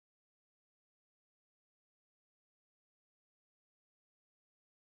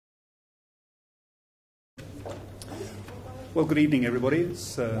Well, good evening, everybody.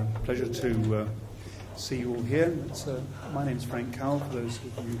 It's a pleasure to see you all here. My name is Frank Cowell. For those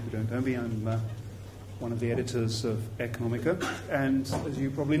of you who don't know me, I'm one of the editors of Economica. And as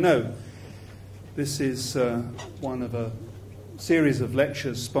you probably know, this is one of a series of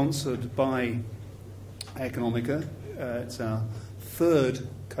lectures sponsored by Economica. It's our third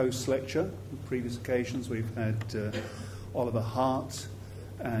Coast lecture. On previous occasions, we've had Oliver Hart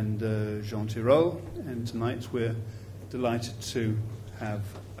and Jean Tirole. And tonight we're delighted to have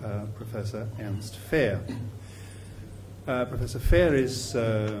Professor Ernst Fehr. Professor Fehr is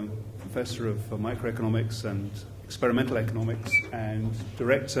Professor of Microeconomics and Experimental Economics and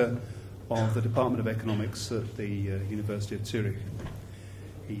Director of the Department of Economics at the University of Zurich.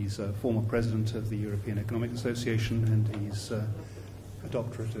 He's a former President of the European Economic Association, and he's a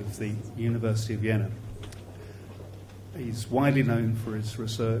doctorate of the University of Vienna. He's widely known for his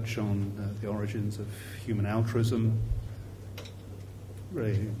research on the origins of human altruism,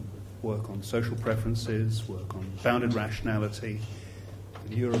 work on social preferences, work on bounded rationality,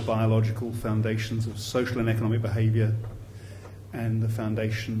 the neurobiological foundations of social and economic behavior, and the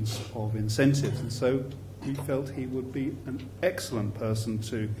foundations of incentives. And so we felt he would be an excellent person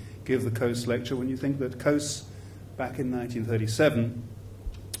to give the Coase lecture when you think that Coase, back in 1937,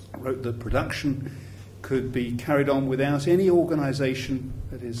 wrote that production could be carried on without any organization,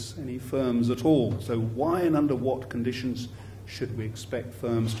 that is, any firms at all. So why and under what conditions should we expect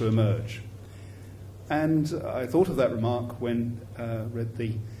firms to emerge? And I thought of that remark when read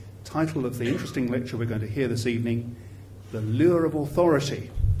the title of the interesting lecture we're going to hear this evening, The Lure of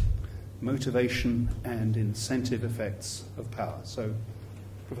Authority, Motivation and Incentive Effects of Power. So,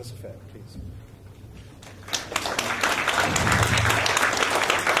 Professor Fehr, please.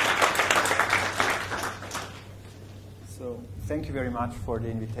 So, thank you very much for the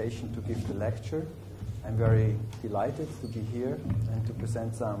invitation to give the lecture. I'm very delighted to be here and to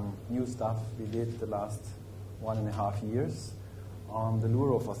present some new stuff we did the last 1.5 years on the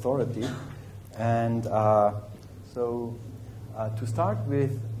lure of authority. And to start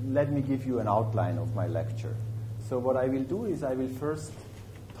with, let me give you an outline of my lecture. So what I will do is I will first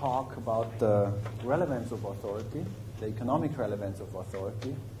talk about the relevance of authority, the economic relevance of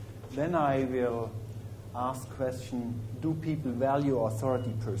authority. Then I will ask the question, do people value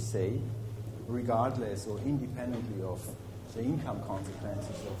authority per se, regardless or independently of the income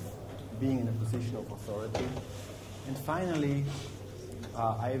consequences of being in a position of authority? And finally,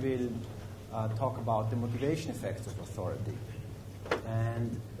 I will talk about the motivation effects of authority.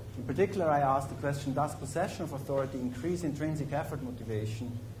 And in particular, I ask the question, does possession of authority increase intrinsic effort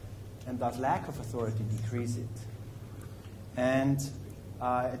motivation, and does lack of authority decrease it? And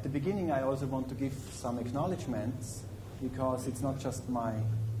at the beginning, I also want to give some acknowledgements, because it's not just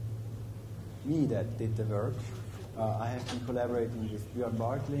me that did the work. I have been collaborating with Björn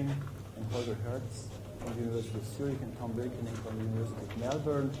Bartling and Holger Hertz from the University of Zurich and Tom Wilkening from the University of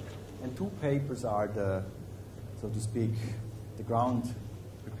Melbourne. And two papers are the, so to speak,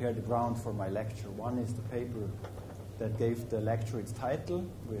 prepare the ground for my lecture. One is the paper that gave the lecture its title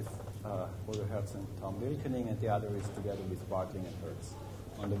with Holger Hertz and Tom Wilkening, and the other is together with Bartling and Hertz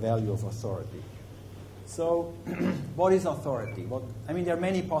on the value of authority. So, what is authority? There are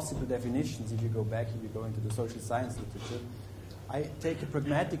many possible definitions if you go into the social science literature. I take a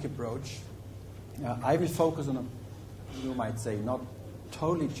pragmatic approach. I will focus on you might say, not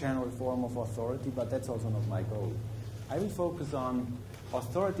totally general form of authority, but that's also not my goal. I will focus on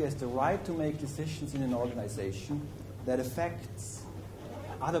authority as the right to make decisions in an organization that affects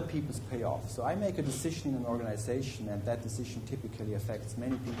other people's payoffs. So I make a decision in an organization, and that decision typically affects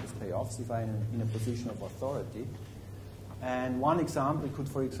many people's payoffs if I'm in a position of authority. And one example could,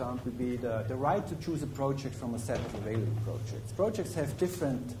 for example, be the right to choose a project from a set of available projects. Projects have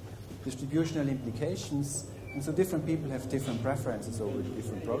different distributional implications, and so different people have different preferences over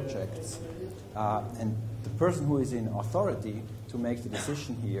different projects. And the person who is in authority to make the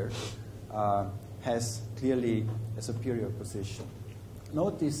decision here has clearly a superior position.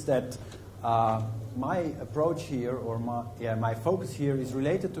 Notice that my approach here, or my focus here, is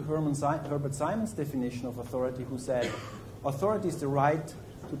related to Herbert Simon's definition of authority, who said, authority is the right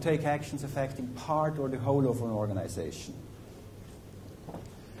to take actions affecting part or the whole of an organization.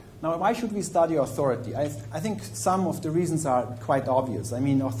 Now, why should we study authority? I think some of the reasons are quite obvious.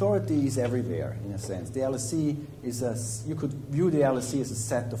 Authority is everywhere, in a sense. The LSE is you could view the LSE as a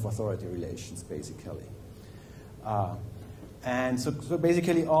set of authority relations, basically. And so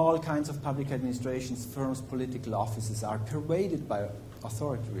basically all kinds of public administrations, firms, political offices are pervaded by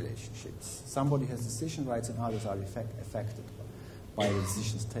authority relationships. Somebody has decision rights and others are affected by the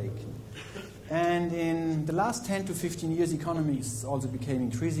decisions taken. And in the last 10 to 15 years, economists also became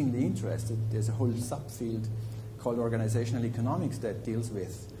increasingly interested. There's a whole subfield called organizational economics that deals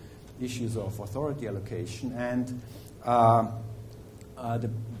with issues of authority allocation. And the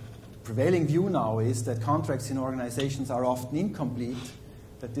prevailing view now is that contracts in organizations are often incomplete,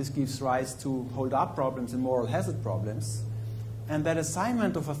 that this gives rise to hold-up problems and moral hazard problems, and that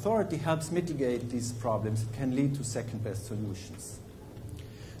assignment of authority helps mitigate these problems. It can lead to second-best solutions.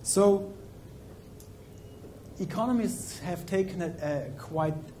 So economists have taken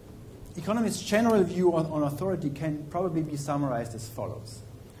economists' general view on authority can probably be summarized as follows.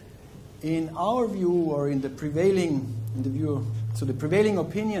 In our view, or in the prevailing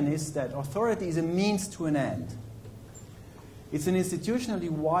opinion is that authority is a means to an end. It's an institutional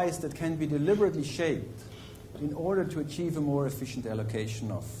device that can be deliberately shaped in order to achieve a more efficient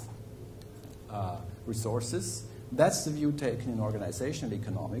allocation of resources. That's the view taken in organizational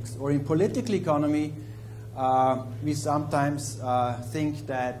economics. Or in political economy, we sometimes think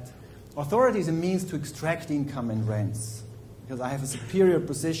that authority is a means to extract income and rents, because I have a superior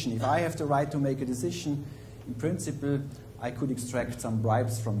position. If I have the right to make a decision, in principle, I could extract some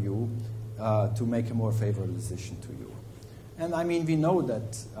bribes from you to make a more favorable decision to you. And I mean, we know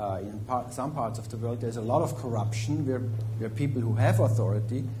that in some parts of the world there's a lot of corruption where people who have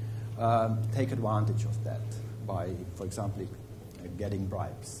authority take advantage of that by, for example, getting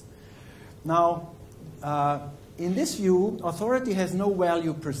bribes. Now, in this view, authority has no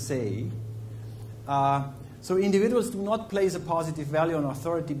value per se. So individuals do not place a positive value on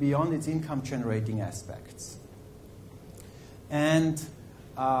authority beyond its income-generating aspects. And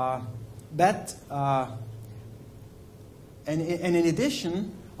and in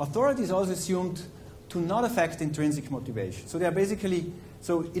addition, authority is also assumed to not affect intrinsic motivation. So they are basically,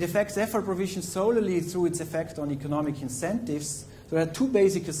 so it affects effort provision solely through its effect on economic incentives. So there are two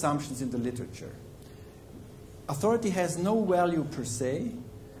basic assumptions in the literature. Authority has no value per se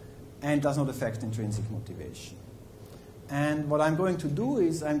and does not affect intrinsic motivation. And what I'm going to do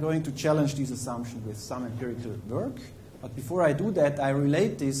is I'm going to challenge these assumptions with some empirical work. But before I do that, I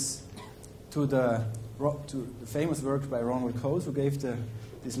relate this to the famous work by Ronald Coase, who gave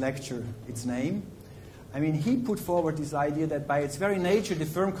this lecture its name. I mean, he put forward this idea that by its very nature, the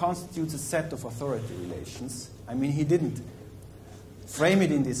firm constitutes a set of authority relations. I mean, he didn't frame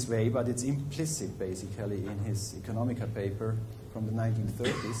it in this way, but it's implicit, basically, in his Economica paper from the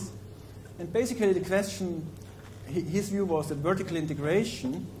 1930s. And basically, the question, his view was that vertical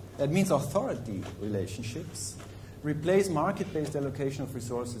integration, that means authority relationships, replace market-based allocation of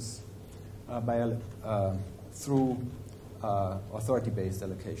resources through authority-based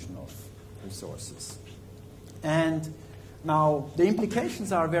allocation of resources. And now the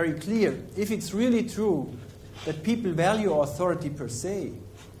implications are very clear. If it's really true that people value authority per se,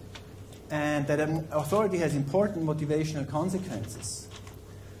 and that authority has important motivational consequences,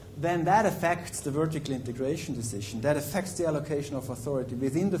 then that affects the vertical integration decision. That affects the allocation of authority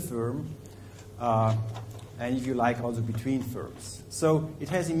within the firm, and if you like, also between firms. So it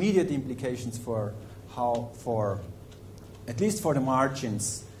has immediate implications for at least for the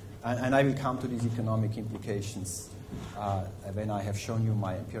margins, and I will come to these economic implications when I have shown you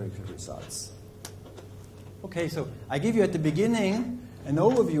my empirical results. Okay, so I give you at the beginning an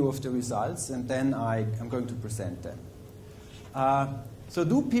overview of the results, and then I'm going to present them. So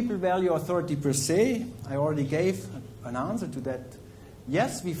do people value authority per se? I already gave an answer to that.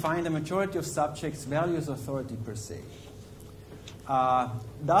 Yes, we find a majority of subjects values authority per se.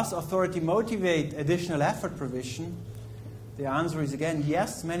 Does authority motivate additional effort provision? The answer is again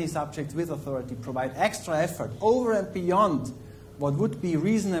yes. Many subjects with authority provide extra effort over and beyond what would be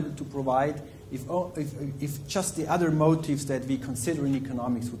reasonable to provide if just the other motives that we consider in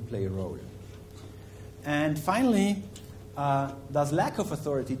economics would play a role. And finally, does lack of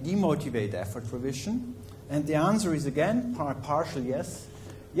authority demotivate effort provision? And the answer is again partial yes.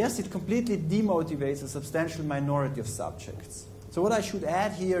 Yes, it completely demotivates a substantial minority of subjects. So what I should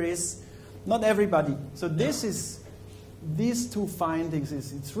add here is not everybody. So these two findings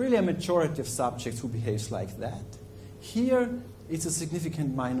it's really a majority of subjects who behaves like that. Here it's a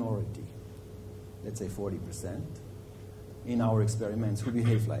significant minority, let's say 40% in our experiments who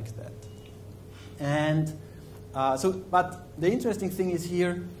behave like that. And but the interesting thing is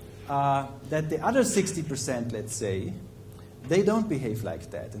here that the other 60%, let's say, they don't behave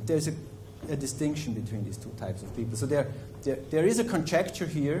like that. And there's a distinction between these two types of people. So there is a conjecture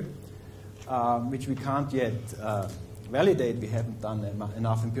here, which we can't yet validate. We haven't done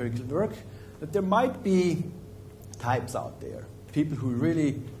enough empirical work. But there might be types out there, people who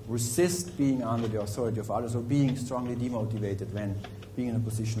really resist being under the authority of others or being strongly demotivated when being in a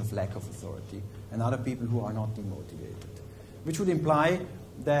position of lack of authority, and other people who are not demotivated. Which would imply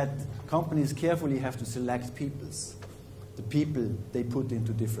that companies carefully have to select the people they put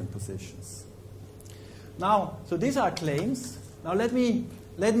into different positions. Now, so these are claims. Now let me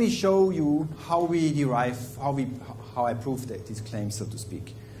show you how I prove these claims, so to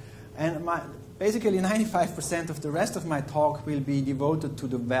speak. And basically 95% of the rest of my talk will be devoted to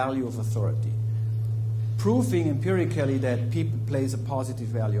the value of authority, proving empirically that people place a positive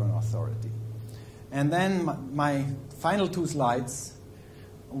value on authority. And then my final 2 slides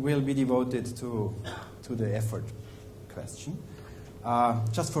will be devoted to the effort question,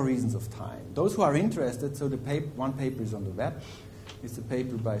 just for reasons of time. Those who are interested, so one paper is on the web. It's a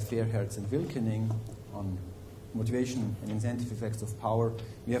paper by Fehr, Hertz, and Wilkening on motivation and incentive effects of power.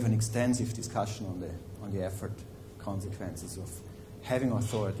 We have an extensive discussion on the effort consequences of having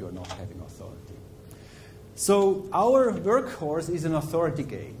authority or not having authority. So our workhorse is an authority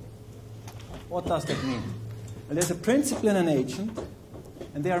game. What does that mean? Well, there's a principal and an agent,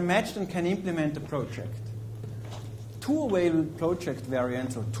 and they are matched and can implement a project. 2 available project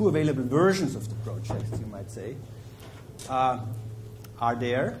variants, or 2 available versions of the project, you might say, are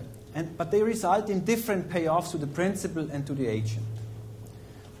there, but they result in different payoffs to the principal and to the agent.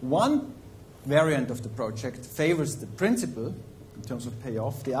 One variant of the project favors the principal in terms of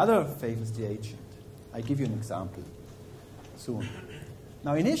payoff, the other favors the agent. I'll give you an example soon.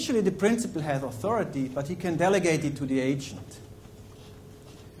 Now, initially, the principal has authority, but he can delegate it to the agent.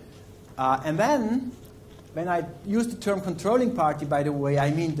 And then, when I use the term controlling party, by the way, I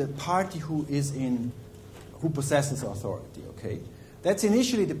mean the party who possesses authority, okay? That's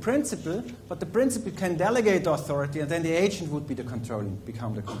initially the principal, but the principal can delegate authority, and then the agent would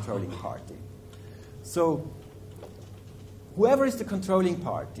become the controlling party. So, whoever is the controlling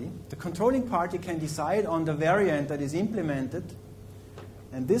party can decide on the variant that is implemented,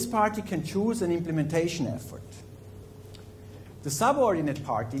 and this party can choose an implementation effort. The subordinate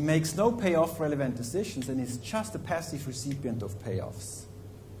party makes no payoff relevant decisions and is just a passive recipient of payoffs.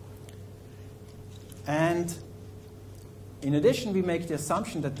 And in addition, we make the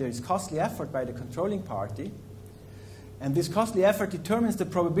assumption that there is costly effort by the controlling party, and this costly effort determines the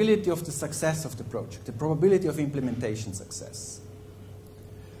probability of the success of the project, the probability of implementation success.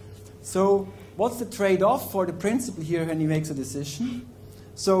 So what's the trade-off for the principal here when he makes a decision?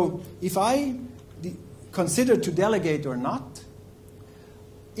 So if I consider to delegate or not,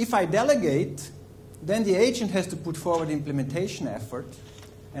 if I delegate, then the agent has to put forward implementation effort,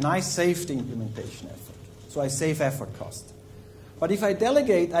 and I save the implementation effort. So I save effort cost. But if I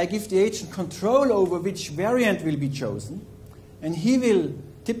delegate, I give the agent control over which variant will be chosen, and he will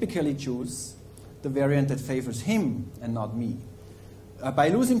typically choose the variant that favors him and not me. By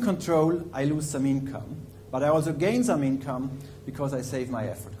losing control, I lose some income, but I also gain some income because I save my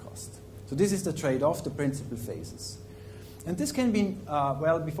effort cost. So this is the trade-off the principal faces. And this can be,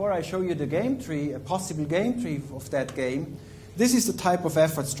 well, before I show you the game tree, a possible game tree of that game, this is the type of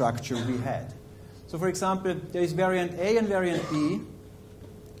effort structure we had. So for example, there is variant A and variant B.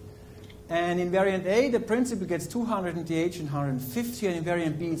 And in variant A, the principal gets 200 and the agent 150, and in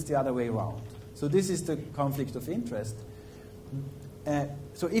variant B, it's the other way around. So this is the conflict of interest.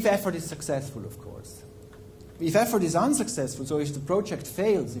 So if effort is successful, of course. If effort is unsuccessful, so if the project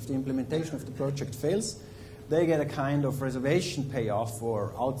fails, if the implementation of the project fails, they get a kind of reservation payoff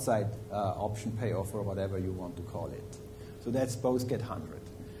or outside option payoff or whatever you want to call it. So that's both get 100.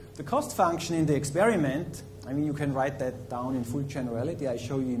 The cost function in the experiment, I mean, you can write that down in full generality. I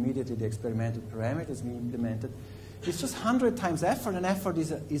show you immediately the experimental parameters we implemented. It's just 100 times effort, and effort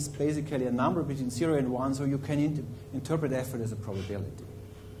is basically a number between 0 and 1, so you can interpret effort as a probability.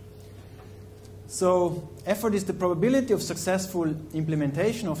 So effort is the probability of successful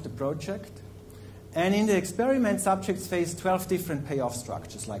implementation of the project. And in the experiment, subjects face 12 different payoff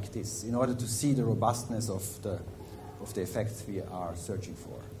structures like this in order to see the robustness of the effects we are searching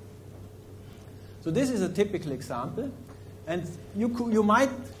for. So this is a typical example. And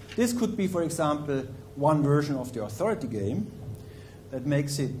this could be, for example, one version of the authority game that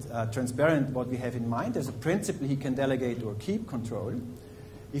makes it transparent what we have in mind. There's a principle he can delegate or keep control.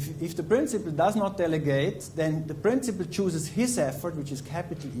 If the principal does not delegate, then the principal chooses his effort, which is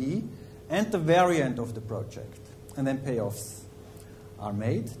capital E, and the variant of the project. And then payoffs are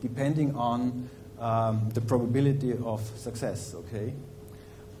made depending on the probability of success, okay?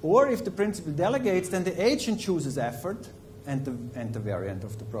 Or if the principal delegates, then the agent chooses effort and the variant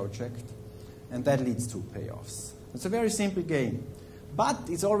of the project, and that leads to payoffs. It's a very simple game, but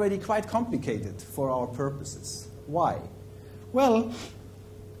it's already quite complicated for our purposes. Why? Well,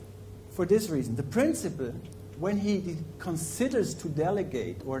 for this reason. The principal, when he considers to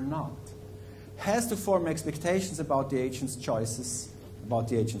delegate or not, has to form expectations about the agent's choices, about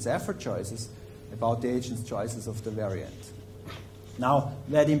the agent's effort choices, about the agent's choices of the variant. Now,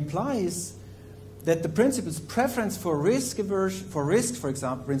 that implies that the principal's preference for risk aversion, for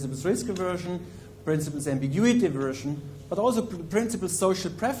example, principal's risk aversion, principal's ambiguity aversion, but also principal's social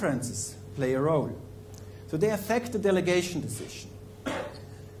preferences play a role. So they affect the delegation decision.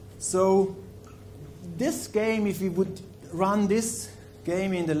 So this game, if we would run this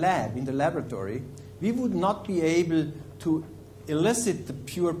game in the lab, in the laboratory, we would not be able to elicit the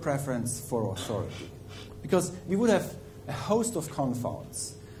pure preference for authority, because we would have a host of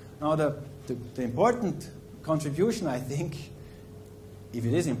confounds. Now, the important contribution, I think, if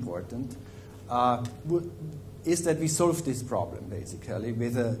it is important, is that we solve this problem, basically,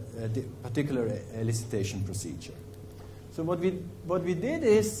 with a particular elicitation procedure. So what we did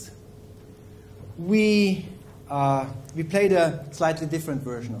is we played a slightly different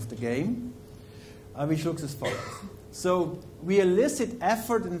version of the game, which looks as follows. So we elicit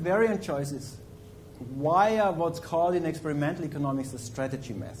effort and variant choices via what's called in experimental economics the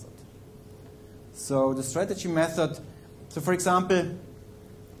strategy method. So the strategy method, so for example,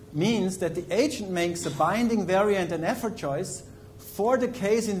 means that the agent makes a binding variant and effort choice for the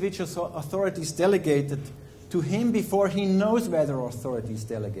case in which authority is delegated to him before he knows whether authority is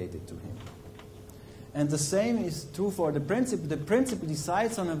delegated to him. And the same is true for the principal. The principal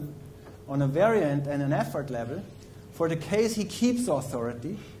decides on a variant and an effort level for the case he keeps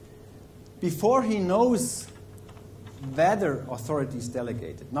authority before he knows whether authority is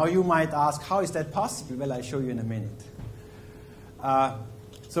delegated. Now you might ask, how is that possible? Well, I'll show you in a minute.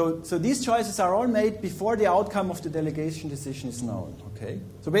 So these choices are all made before the outcome of the delegation decision is known. Okay?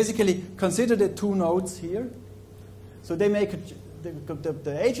 So basically, consider the two nodes here. So they make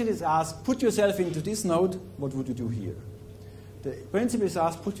the agent is asked, put yourself into this node, what would you do here? The principal is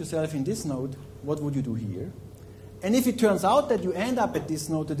asked, put yourself in this node, what would you do here? And if it turns out that you end up at this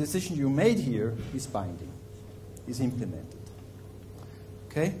node, the decision you made here is binding, is implemented.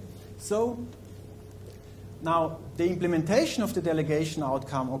 Okay? So now the implementation of the delegation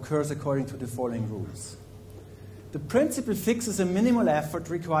outcome occurs according to the following rules. The principal fixes a minimal effort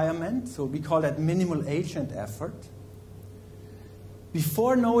requirement, so we call that minimal agent effort,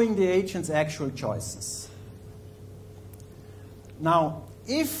 before knowing the agent's actual choices. Now,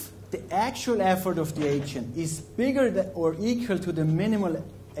 if the actual effort of the agent is bigger than or equal to the minimal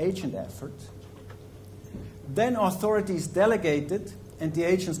agent effort, then authority is delegated and the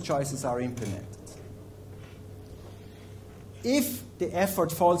agent's choices are implemented. If the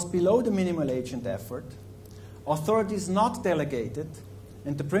effort falls below the minimal agent effort, authority is not delegated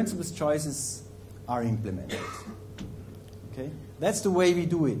and the principal's choices are implemented. Okay? That's the way we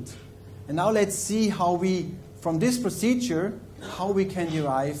do it. And now let's see how we, from this procedure, how we can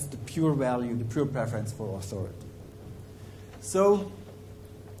derive the pure value, the pure preference for authority. So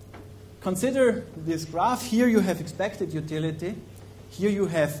consider this graph. Here you have expected utility. Here you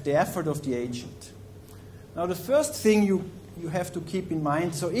have the effort of the agent. Now the first thing you have to keep in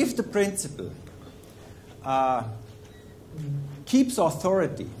mind, so if the principal keeps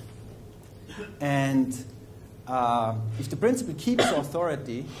authority, and if the principal keeps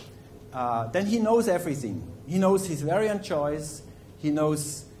authority, then he knows everything. He knows his variant choice, he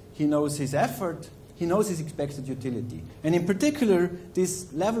knows his effort, he knows his expected utility. And in particular,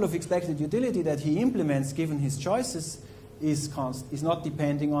 this level of expected utility that he implements given his choices is not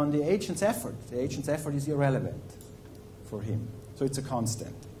depending on the agent's effort. The agent's effort is irrelevant for him. So it's a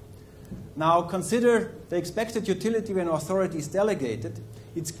constant. Now consider the expected utility when authority is delegated.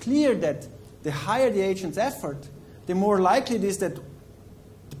 It's clear that the higher the agent's effort, the more likely it is that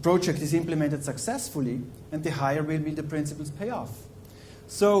the project is implemented successfully, and the higher will be the principal's payoff.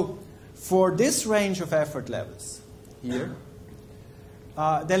 So for this range of effort levels here,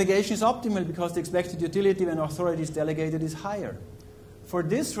 delegation is optimal because the expected utility when authority is delegated is higher. For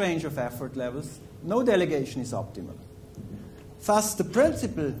this range of effort levels, no delegation is optimal. Thus, the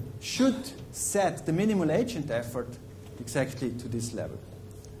principal should set the minimal agent effort exactly to this level.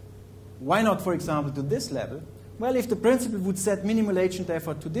 Why not, for example, to this level? Well, if the principal would set minimal agent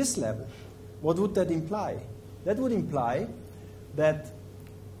effort to this level, what would that imply? That would imply that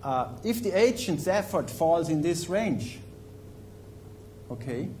if the agent's effort falls in this range,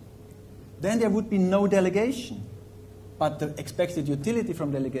 okay, then there would be no delegation. But the expected utility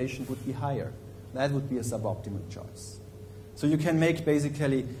from delegation would be higher. That would be a suboptimal choice. So you can make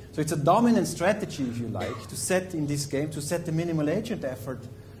basically, so it's a dominant strategy, if you like, to set in this game, to set the minimal agent effort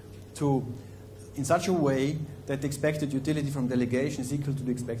to in such a way that the expected utility from delegation is equal to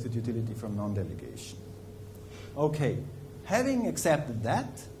the expected utility from non-delegation. Okay, having accepted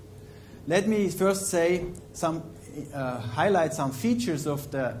that, let me first say highlight some features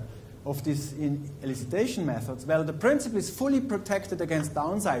of these elicitation methods. Well, the principle is fully protected against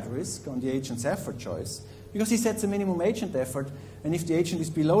downside risk on the agent's effort choice because he sets a minimum agent effort, and if the agent is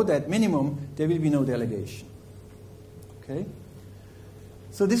below that minimum, there will be no delegation. Okay?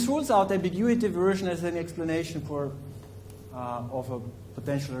 So this rules out ambiguity aversion as an explanation of a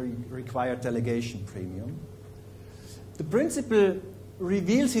potentially required delegation premium. The principle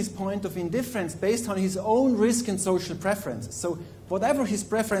reveals his point of indifference based on his own risk and social preferences. So whatever his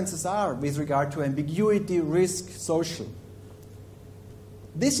preferences are with regard to ambiguity, risk, social,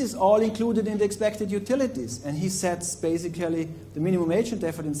 this is all included in the expected utilities. And he sets basically the minimum agent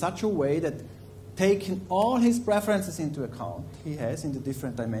effort in such a way that taking all his preferences into account, he has in the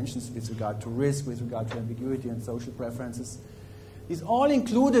different dimensions with regard to risk, with regard to ambiguity and social preferences, is all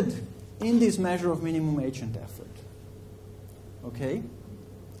included in this measure of minimum agent effort. Okay?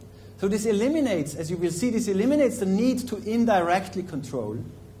 So this eliminates, as you will see, this eliminates the need to indirectly control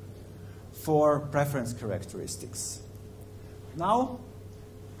for preference characteristics. Now,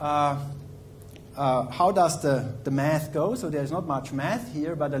 how does the math go? So there's not much math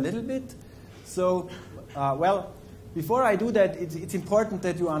here, but a little bit. So, well, before I do that, it's important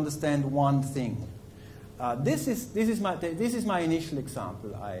that you understand one thing. This is my initial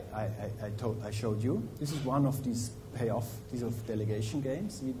example I showed you. This is one of these these of delegation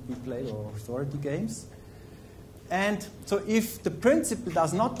games we play, or authority games. And so if the principle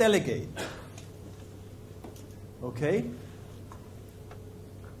does not delegate, okay,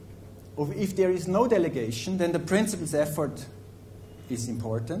 or if there is no delegation, then the principle's effort is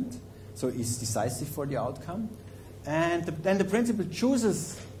important, so it's decisive for the outcome. And then the principle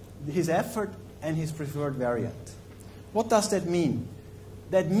chooses his effort and his preferred variant. What does that mean?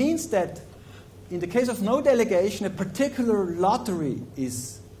 That means that in the case of no delegation, a particular lottery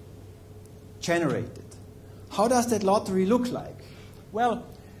is generated. How does that lottery look like? Well,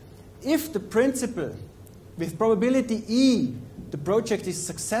 if the principle, with probability E, the project is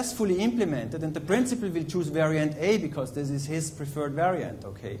successfully implemented, and the principle will choose variant A because this is his preferred variant,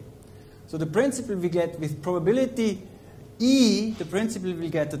 okay? So the principle will get, with probability E, the principle will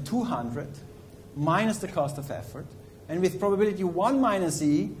get the 200 minus the cost of effort. And with probability 1 minus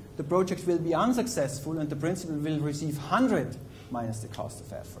E, the project will be unsuccessful and the principal will receive 100 minus the cost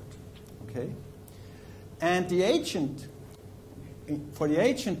of effort. Okay? And the agent, for the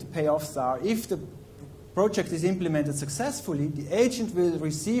agent, payoffs are, if the project is implemented successfully, the agent will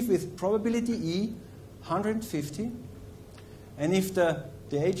receive with probability E 150. And if the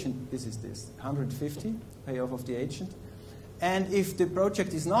agent, this is 150, payoff of the agent. And if the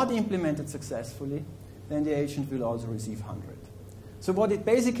project is not implemented successfully, then the agent will also receive 100. So what it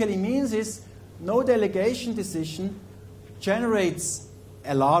basically means is no delegation decision generates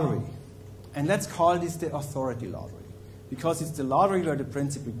a lottery. And let's call this the authority lottery, because it's the lottery where the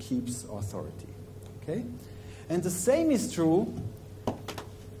principle keeps authority. Okay? And the same is true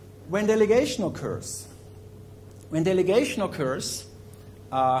when delegation occurs. When delegation occurs,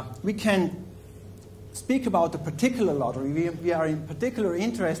 we can speak about a particular lottery. We are in particular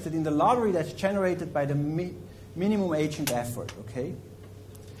interested in the lottery that's generated by the minimum agent effort, okay?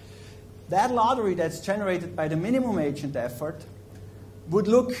 That lottery that's generated by the minimum agent effort would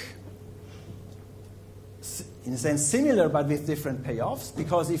look, in a sense, similar but with different payoffs,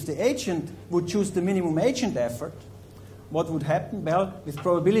 because if the agent would choose the minimum agent effort, what would happen? Well, with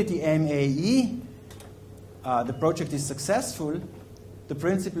probability MAE, the project is successful. The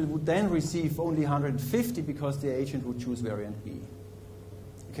principal would then receive only 150 because the agent would choose variant B.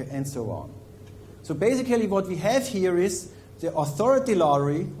 Okay, and so on. So basically what we have here is the authority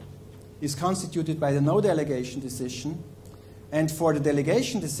lottery is constituted by the no delegation decision. And for the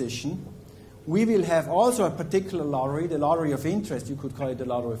delegation decision, we will have also a particular lottery, the lottery of interest. You could call it the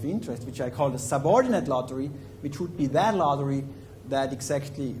lottery of interest, which I call the subordinate lottery, which would be that lottery that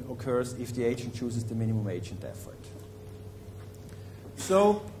exactly occurs if the agent chooses the minimum agent effort.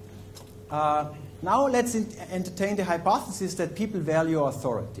 So now let's entertain the hypothesis that people value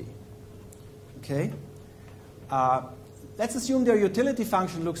authority. Okay? Let's assume their utility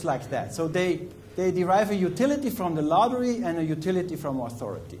function looks like that. So they derive a utility from the lottery and a utility from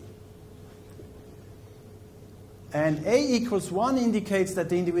authority. And A equals 1 indicates that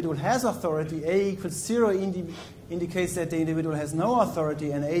the individual has authority. A equals 0 indicates that the individual has no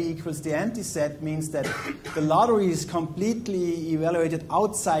authority. And A equals the empty set means that the lottery is completely evaluated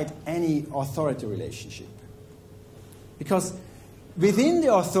outside any authority relationship. Because within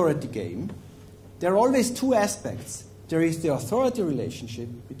the authority game, there are always two aspects. There is the authority relationship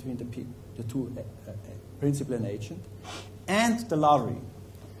between the two principal and agent, and the lottery.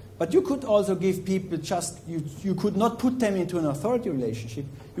 But you could also give people just, you could not put them into an authority relationship,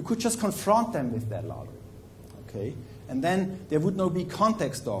 you could just confront them with that lottery. Okay? And then there would not be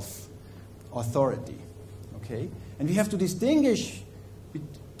context of authority. Okay? And we have to distinguish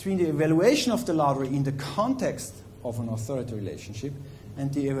between the evaluation of the lottery in the context of an authority relationship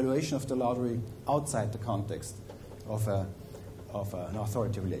and the evaluation of the lottery outside the context of an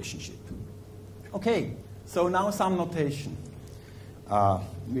authority relationship. Okay, so now some notation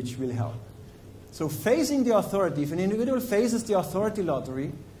which will help. So facing the authority, if an individual faces the authority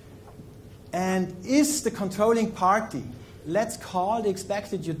lottery and is the controlling party, let's call the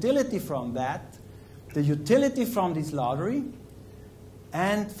expected utility from that the utility from this lottery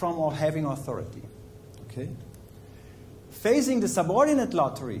and from our having authority. Okay? Facing the subordinate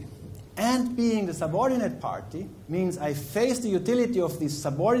lottery and being the subordinate party means I face the utility of this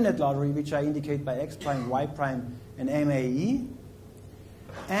subordinate lottery, which I indicate by x prime, y prime, and MAE,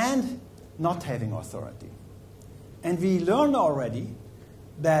 and not having authority. And we learned already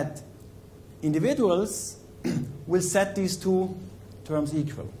that individuals will set these two terms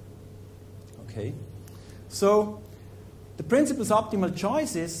equal. Okay? So the principal's optimal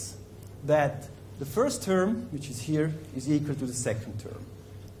choice is that the first term, which is here, is equal to the second term.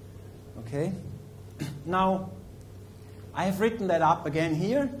 Okay? Now, I have written that up again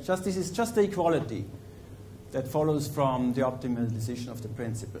here. This is just the equality that follows from the optimal decision of the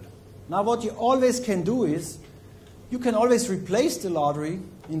principal. Now, what you always can do is, you can always replace the lottery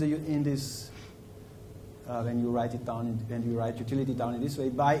in this, when you write it down, when you write utility down in this way,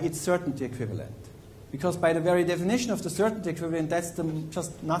 by its certainty equivalent. Because by the very definition of the certainty equivalent, that's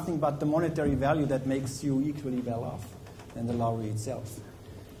just nothing but the monetary value that makes you equally well off than the lottery itself.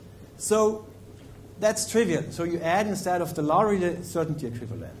 So that's trivial. So you add instead of the lottery the certainty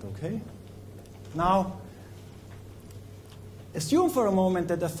equivalent, okay? Now, assume for a moment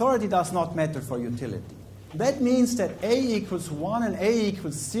that authority does not matter for utility. That means that A equals 1 and A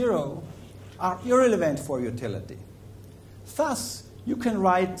equals 0 are irrelevant for utility. Thus, you can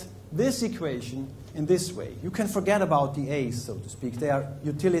write this equation in this way. You can forget about the A's, so to speak. They are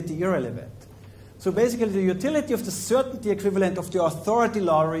utility irrelevant. So basically, the utility of the certainty equivalent of the authority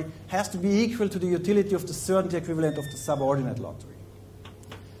lottery has to be equal to the utility of the certainty equivalent of the subordinate lottery.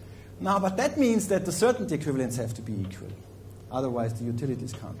 Now, but that means that the certainty equivalents have to be equal. Otherwise, the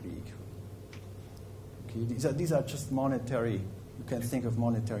utilities can't be equal. Okay, these are just monetary, you can think of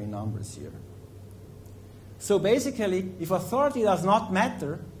monetary numbers here. So basically, if authority does not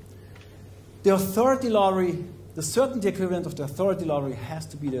matter, the authority lottery, the certainty equivalent of the authority lottery has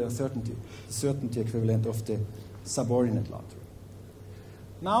to be the certainty equivalent of the subordinate lottery.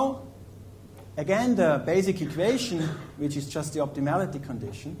 Now, again, the basic equation, which is just the optimality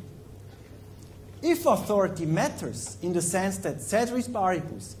condition, if authority matters in the sense that ceteris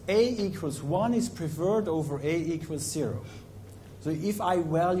paribus, A equals 1 is preferred over A equals 0. So if I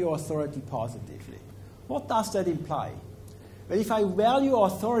value authority positively, what does that imply? Well, if I value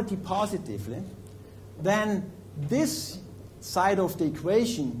authority positively, then this side of the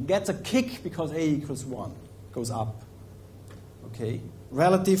equation gets a kick because A equals 1 goes up, okay,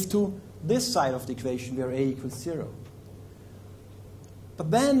 relative to this side of the equation where A equals 0.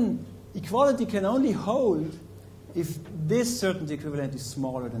 But then equality can only hold if this certainty equivalent is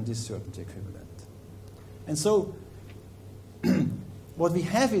smaller than this certainty equivalent. And so what we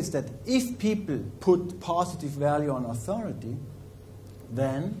have is that if people put positive value on authority,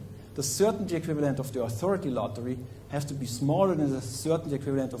 then the certainty equivalent of the authority lottery has to be smaller than the certainty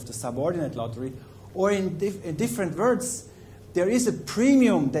equivalent of the subordinate lottery. Or in different words, there is a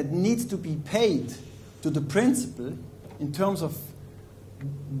premium that needs to be paid to the principal in terms of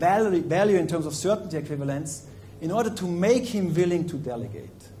value in terms of certainty equivalence in order to make him willing to delegate.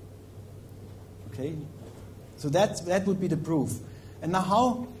 Okay? So that would be the proof. And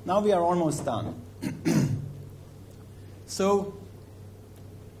now we are almost done. So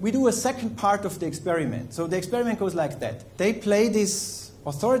we do a second part of the experiment. So the experiment goes like that. They play this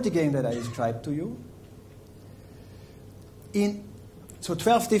authority game that I described to you. So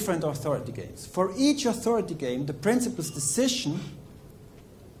 12 different authority games. For each authority game, the principal's decision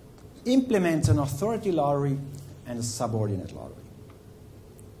implements an authority lottery and a subordinate lottery.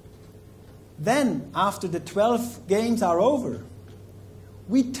 Then, after the 12 games are over,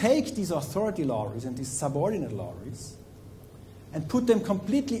 we take these authority lotteries and these subordinate lotteries and put them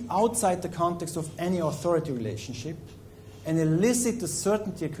completely outside the context of any authority relationship and elicit the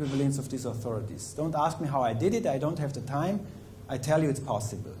certainty equivalence of these authorities. Don't ask me how I did it. I don't have the time. I tell you it's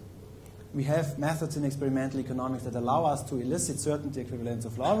possible. We have methods in experimental economics that allow us to elicit certainty equivalence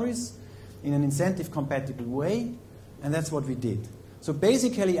of lotteries in an incentive-compatible way, and that's what we did. So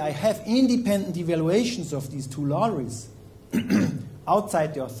basically, I have independent evaluations of these two lotteries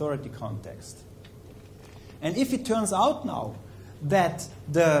outside the authority context. And if it turns out now that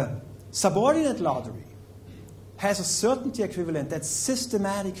the subordinate lottery has a certainty equivalent that's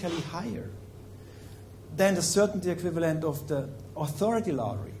systematically higher than the certainty equivalent of the authority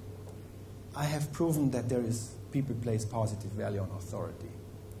lottery, I have proven that people place positive value on authority.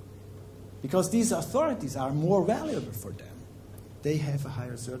 Because these authorities are more valuable for them. They have a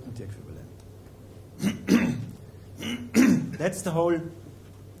higher certainty equivalent. That's the whole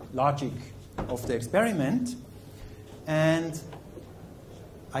logic of the experiment. And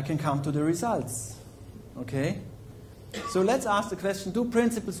I can come to the results. Okay? So let's ask the question, do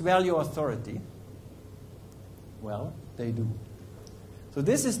principles value authority? Well, they do. So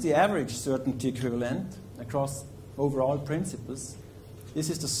this is the average certainty equivalent across overall principles. This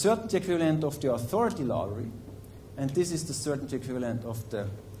is the certainty equivalent of the authority lottery, and this is the certainty equivalent of the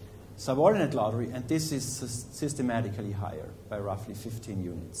subordinate lottery, and this is systematically higher by roughly 15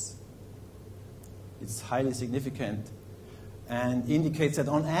 units. It's highly significant and indicates that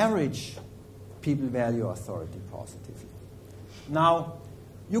on average, people value authority positively. Now,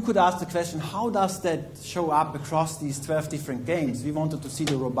 you could ask the question, how does that show up across these 12 different games? We wanted to see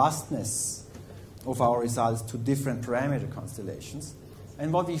the robustness of our results to different parameter constellations.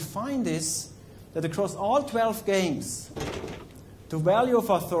 And what we find is that across all 12 games, the value of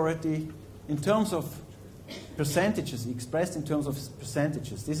authority in terms of percentages, expressed in terms of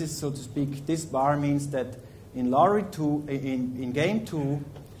percentages, this is, so to speak, this bar means that in lottery 2, in game 2,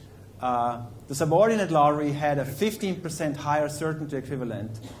 the subordinate lottery had a 15% higher certainty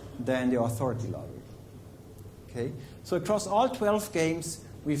equivalent than the authority lottery. Okay? So across all 12 games,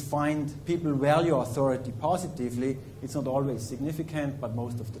 we find people value authority positively. It's not always significant, but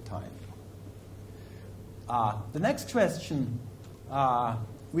most of the time. The next question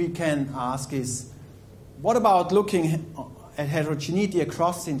we can ask is, what about looking at heterogeneity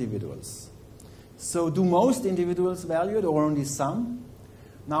across individuals? So do most individuals value it, or only some?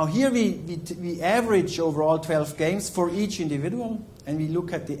 Now here we average over all 12 games for each individual, and we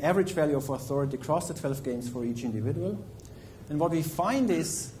look at the average value of authority across the 12 games for each individual. And what we find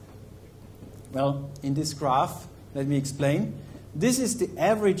is, well, in this graph, let me explain. This is the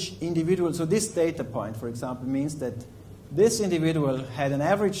average individual. So this data point, for example, means that this individual had an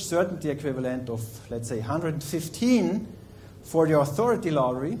average certainty equivalent of, let's say, 115 for the authority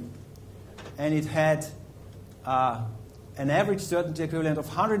lottery, and it had an average certainty equivalent of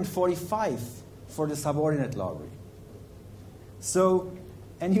 145 for the subordinate lottery. So,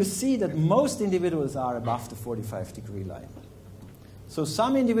 and you see that most individuals are above the 45-degree line. So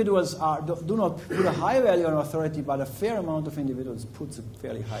some individuals do not put a high value on authority, but a fair amount of individuals puts a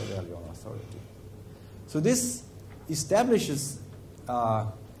fairly high value on authority. So this establishes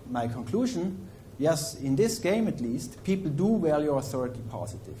my conclusion. Yes, in this game at least, people do value authority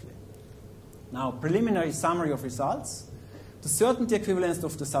positively. Now, preliminary summary of results. The certainty equivalents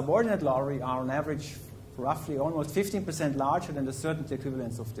of the subordinate lottery are on average roughly almost 15% larger than the certainty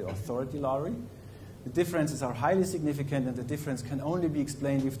equivalents of the authority lottery. The differences are highly significant, and the difference can only be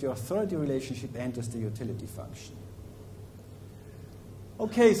explained if the authority relationship enters the utility function.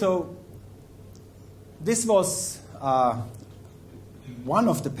 Okay, so this was one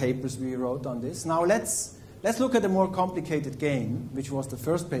of the papers we wrote on this. Now let's look at a more complicated game, which was the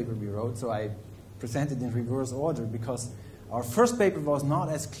first paper we wrote. So I presented in reverse order because our first paper was not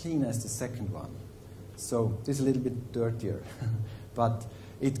as clean as the second one. So this is a little bit dirtier. But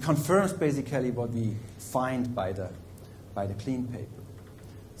it confirms basically what we find by the clean paper.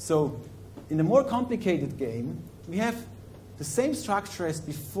 So in the more complicated game, we have the same structure as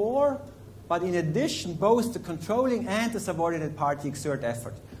before, but in addition, both the controlling and the subordinate party exert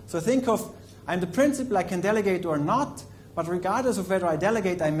effort. So think of, I'm the principal, I can delegate or not, but regardless of whether I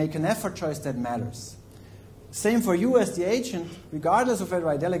delegate, I make an effort choice that matters. Same for you as the agent, regardless of whether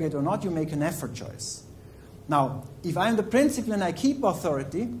I delegate or not, you make an effort choice. Now, if I'm the principal and I keep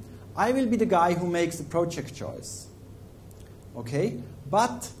authority, I will be the guy who makes the project choice. Okay?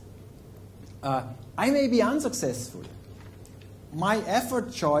 But I may be unsuccessful. My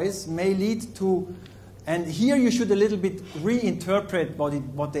effort choice may lead to, and here you should a little bit reinterpret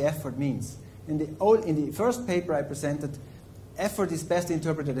what the effort means. In the first paper I presented, effort is best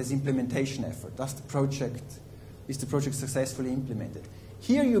interpreted as implementation effort. Is the project successfully implemented?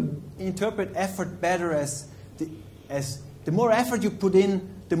 Here you interpret effort better as the more effort you put in,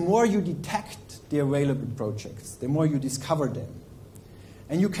 the more you detect the available projects, the more you discover them.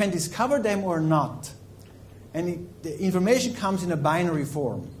 and you can discover them or not. And the information comes in a binary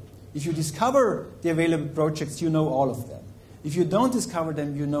form. If you discover the available projects, you know all of them. If you don't discover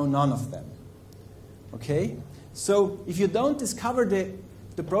them, you know none of them. Okay? So if you don't discover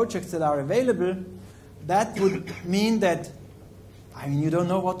the projects that are available, that would mean that, you don't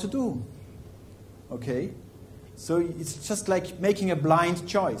know what to do. Okay? So it's just like making a blind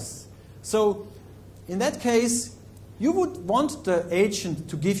choice. So in that case, you would want the agent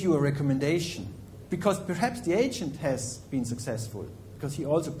to give you a recommendation, because perhaps the agent has been successful, because he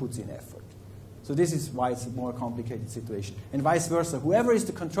also puts in effort. So this is why it's a more complicated situation. And vice versa. Whoever is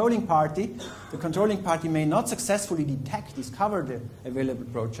the controlling party may not successfully discover the available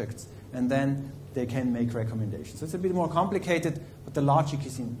projects, and then they can make recommendations. So it's a bit more complicated, but the logic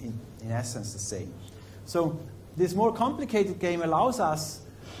is in essence the same. So this more complicated game allows us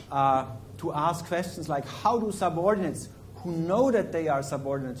to ask questions like, how do subordinates who know that they are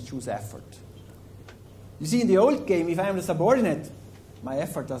subordinates choose effort? You see, in the old game, if I am the subordinate, my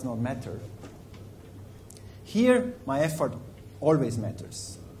effort does not matter. Here, my effort always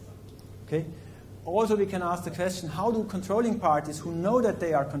matters. Okay? Also, we can ask the question, how do controlling parties who know that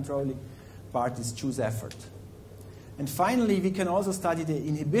they are controlling parties choose effort? And finally, we can also study the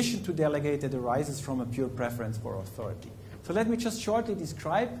inhibition to delegate that arises from a pure preference for authority. So let me just shortly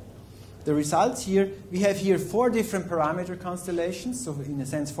describe the results here. We have here 4 different parameter constellations, so in a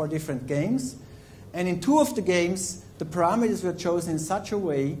sense 4 different games. And in 2 of the games, the parameters were chosen in such a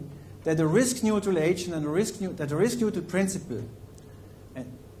way that a risk-neutral agent and a risk-neutral principal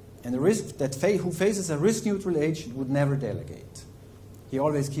and who faces a risk-neutral agent would never delegate. He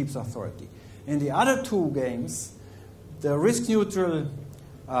always keeps authority. In the other 2 games, the risk-neutral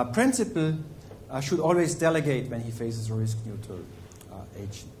principal should always delegate when he faces a risk-neutral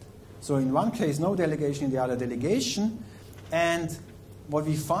agent. So in one case, no delegation, in the other, delegation. And what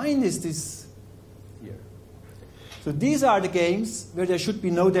we find is this here. So these are the games where there should be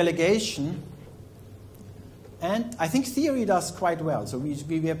no delegation. And I think theory does quite well. So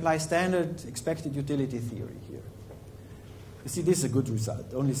we apply standard expected utility theory here. You see, this is a good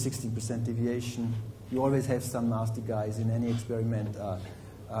result. Only 16% deviation. You always have some nasty guys in any experiment.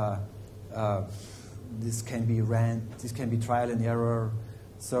 This can be trial and error.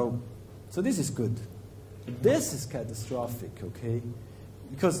 So this is good. This is catastrophic, okay?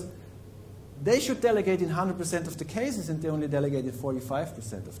 Because they should delegate in 100% of the cases, and they only delegate in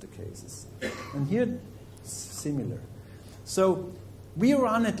 45% of the cases. And here, similar. So we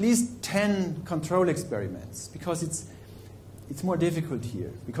run at least 10 control experiments, because it's more difficult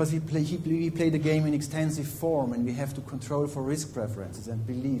here, because we play the game in extensive form, and we have to control for risk preferences and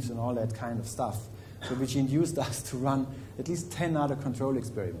beliefs and all that kind of stuff, so which induced us to run at least 10 other control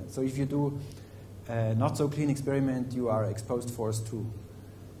experiments. So if you do a not so clean experiment, you are forced to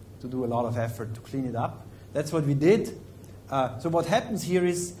do a lot of effort to clean it up. That's what we did. So what happens here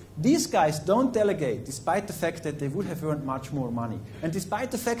is these guys don't delegate, despite the fact that they would have earned much more money, and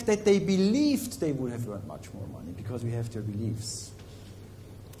despite the fact that they believed they would have earned much more money, because we have their beliefs.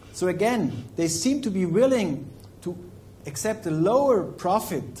 So again, they seem to be willing to accept a lower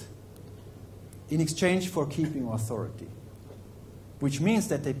profit in exchange for keeping authority, which means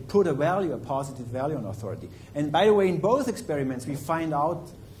that they put a positive value on authority. And by the way, in both experiments, we find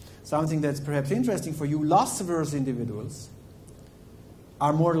out something that's perhaps interesting for you. Loss-averse individuals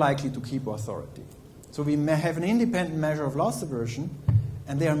are more likely to keep authority. So we may have an independent measure of loss aversion,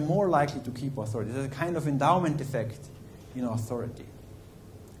 and they are more likely to keep authority. There's a kind of endowment effect in authority.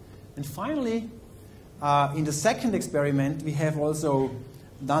 And finally, in the second experiment, we have also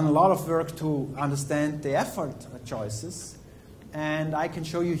done a lot of work to understand the effort choices. And I can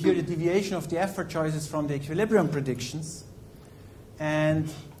show you here the deviation of the effort choices from the equilibrium predictions. And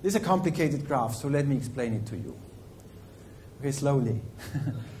this is a complicated graph, so let me explain it to you. Okay, slowly.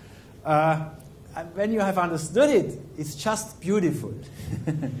 When you have understood it, it's just beautiful.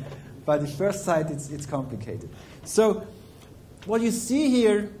 But at first sight, it's complicated. So what you see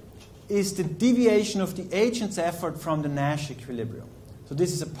here is the deviation of the agent's effort from the Nash equilibrium. So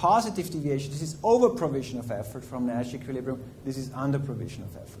this is a positive deviation. This is over-provision of effort from Nash equilibrium. This is under-provision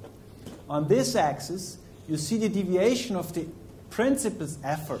of effort. On this axis, you see the deviation of the principal's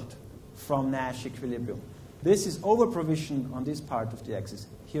effort from Nash equilibrium. This is over-provision on this part of the axis.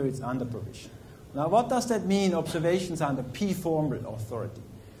 Here it's under-provision. Now what does that mean, observations under P formal authority?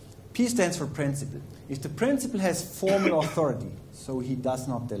 P stands for principal. If the principal has formal authority, so he does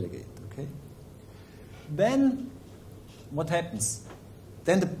not delegate, okay? Then what happens?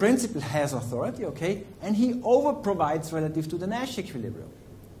 Then the principal has authority, okay? And he over-provides relative to the Nash equilibrium.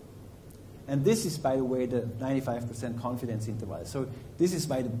 And this is, by the way, the 95% confidence interval. So this is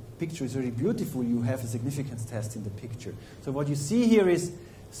why the picture is very beautiful. You have a significance test in the picture. So what you see here is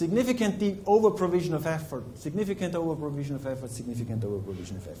significant over-provision of effort, significant over-provision of effort, significant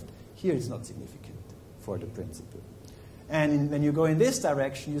over-provision of effort. Here it's not significant for the principle. And when you go in this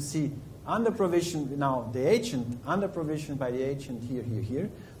direction, you see under-provision, now the agent, under-provision by the agent here, here, here.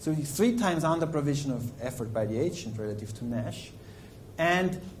 So it's 3 times under-provision of effort by the agent relative to Nash.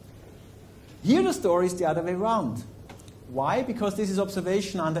 And here the story is the other way around. Why? Because this is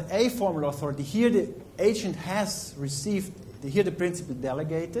observation under a formal authority. Here the agent has received, here the principle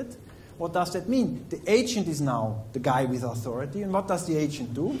delegated. What does that mean? The agent is now the guy with authority. And what does the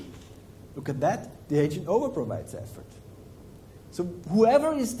agent do? Look at that. The agent overprovides effort. So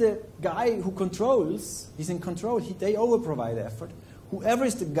whoever is the guy who controls, he's in control, they overprovide effort. Whoever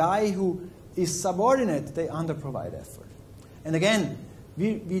is the guy who is subordinate, they underprovide effort. And again,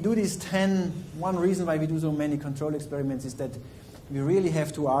 we do these 10, one reason why we do so many control experiments is that we really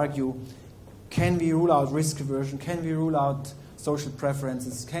have to argue, can we rule out risk aversion, can we rule out social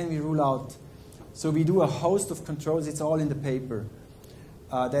preferences, can we rule out, so we do a host of controls, it's all in the paper,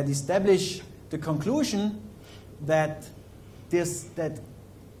 that establish the conclusion that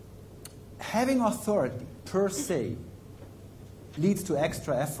having authority per se leads to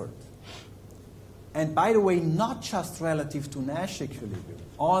extra effort. And by the way, not just relative to Nash equilibrium,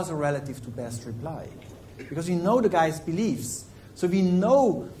 also relative to best reply. Because we know the guy's beliefs. So we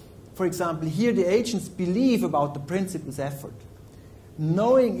know, for example, here the agents believe about the principle's effort.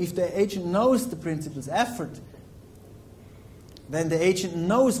 Knowing if the agent knows the principle's effort, then the agent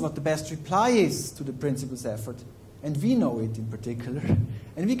knows what the best reply is to the principle's effort. And we know it in particular.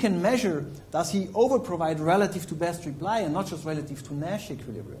 And we can measure, does he overprovide relative to best reply and not just relative to Nash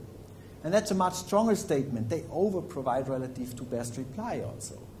equilibrium? And that's a much stronger statement. They overprovide relative to best reply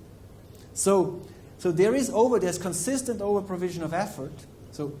also. So there's consistent overprovision of effort.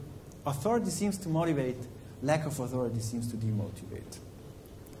 So authority seems to motivate, lack of authority seems to demotivate.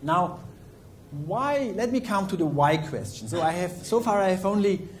 Now, why? Let me come to the why question. So far I have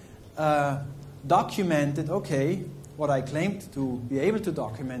only documented, okay, what I claimed to be able to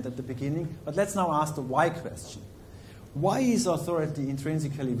document at the beginning, but let's now ask the why question. Why is authority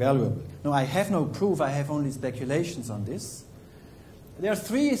intrinsically valuable? Now, I have no proof, I have only speculations on this. There are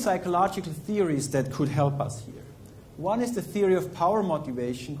 3 psychological theories that could help us here. One is the theory of power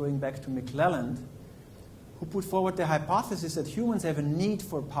motivation, going back to McClelland, who put forward the hypothesis that humans have a need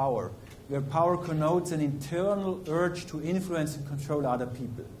for power, where power connotes an internal urge to influence and control other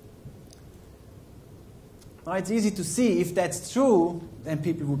people. Now, it's easy to see if that's true, then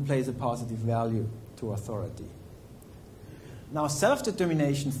people would place a positive value to authority. Now,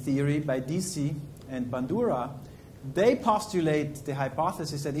 self-determination theory by Deci and Bandura, they postulate the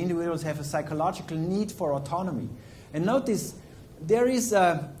hypothesis that individuals have a psychological need for autonomy. And notice, there is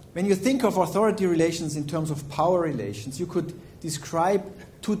when you think of authority relations in terms of power relations, you could describe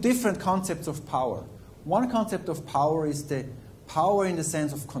 2 different concepts of power. One concept of power is the power in the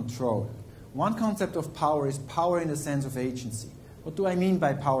sense of control. One concept of power is power in the sense of agency. What do I mean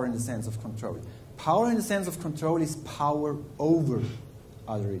by power in the sense of control? Power in the sense of control is power over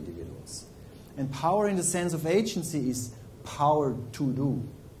other individuals. And power in the sense of agency is power to do.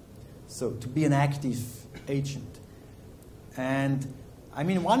 So to be an active agent. And I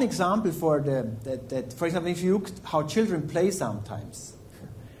mean, one example for for example, if you look at how children play sometimes,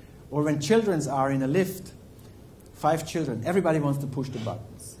 or when children are in a lift, 5 children, everybody wants to push the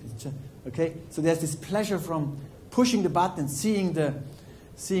buttons. Okay? So there's this pleasure from pushing the button, seeing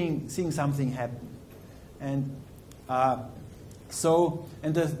something happen. And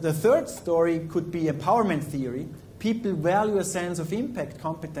the third story could be empowerment theory. People value a sense of impact,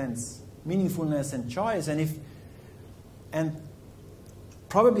 competence, meaningfulness, and choice. And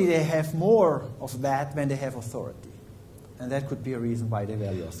probably they have more of that when they have authority. And that could be a reason why they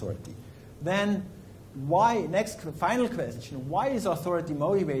value authority. Then, why, final question, why is authority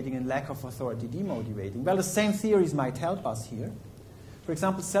motivating and lack of authority demotivating? Well, the same theories might help us here. For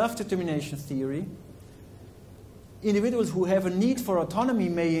example, self-determination theory. Individuals who have a need for autonomy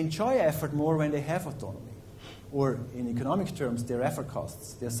may enjoy effort more when they have autonomy. Or in economic terms, their effort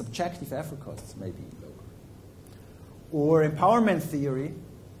costs, their subjective effort costs may be lower. Or empowerment theory,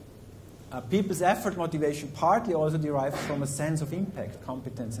 people's effort motivation partly also derives from a sense of impact,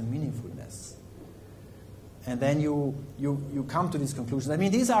 competence, and meaningfulness. And then you come to these conclusions. I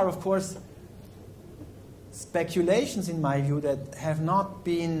mean, these are, of course, speculations, in my view, that have not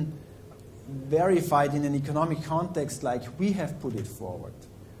been verified in an economic context like we have put it forward.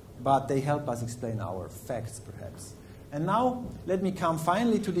 But they help us explain our facts, perhaps. And now, let me come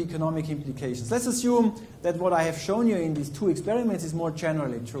finally to the economic implications. Let's assume that what I have shown you in these two experiments is more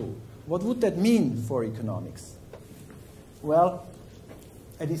generally true. What would that mean for economics? Well,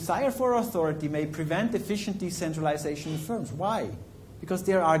 a desire for authority may prevent efficient decentralization in firms. Why? Because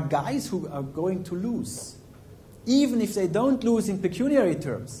there are guys who are going to lose. Even if they don't lose in pecuniary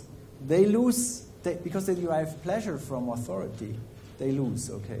terms, they lose because they derive pleasure from authority. They lose,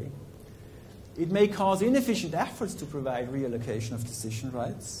 okay? It may cause inefficient efforts to provide reallocation of decision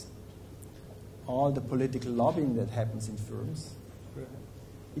rights. All the political lobbying that happens in firms.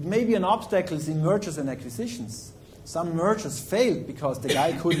 It may be an obstacle in mergers and acquisitions. Some mergers failed because the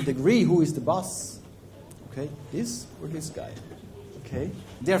guy couldn't agree who is the boss. Okay, this or this guy. Okay,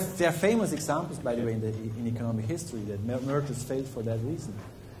 there are famous examples, by the way, in economic history that mergers failed for that reason.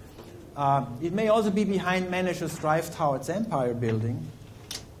 It may also be behind managers' drive towards empire building.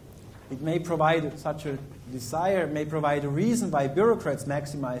 It may provide such a desire, may provide a reason why bureaucrats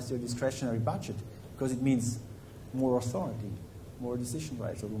maximize their discretionary budget, because it means more authority, more decision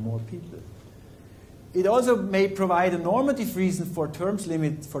rights over more people. It also may provide a normative reason for term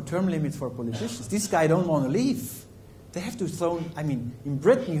limits for politicians. This guy don't want to leave. They have to throw. I mean, in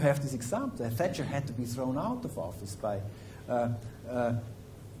Britain you have this example. Thatcher had to be thrown out of office by.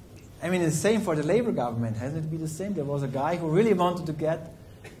 I mean, the same for the Labour government. Hasn't it been the same? There was a guy who really wanted to get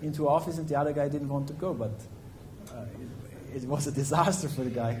into office, and the other guy didn't want to go. But it was a disaster for the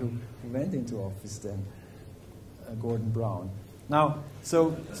guy who went into office then, Gordon Brown. Now,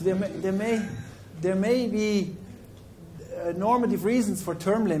 so there may be normative reasons for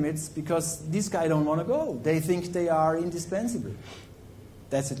term limits because this guy don't want to go. They think they are indispensable.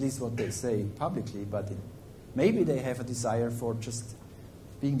 That's at least what they say publicly, but maybe they have a desire for just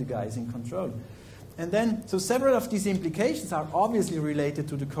being the guys in control. And then, so several of these implications are obviously related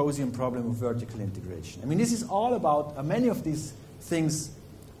to the Coasian problem of vertical integration. I mean, this is all about, many of these things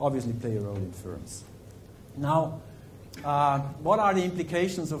obviously play a role in firms. Now, what are the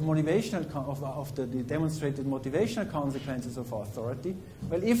implications of motivational of the demonstrated motivational consequences of authority?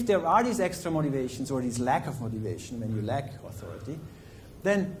 Well, if there are these extra motivations or this lack of motivation when you lack authority,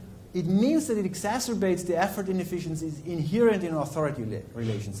 then it means that it exacerbates the effort inefficiencies inherent in authority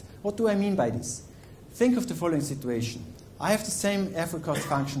relations. What do I mean by this? Think of the following situation. I have the same effort cost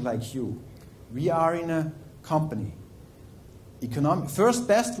function like you. We are in a company. First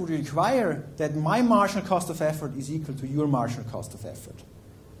best would require that my marginal cost of effort is equal to your marginal cost of effort.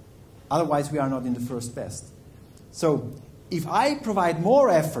 Otherwise, we are not in the first best. So, if I provide more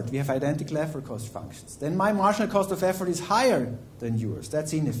effort, we have identical effort cost functions, then my marginal cost of effort is higher than yours.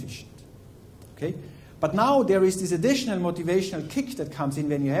 That's inefficient. Okay? But now there is this additional motivational kick that comes in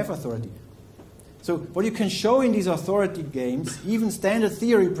when you have authority. So what you can show in these authority games, even standard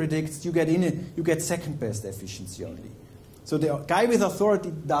theory predicts you get second best efficiency only. So the guy with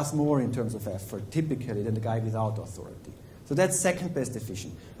authority does more in terms of effort, typically, than the guy without authority. So that's second best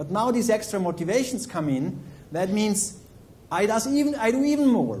efficient. But now these extra motivations come in. That means I do even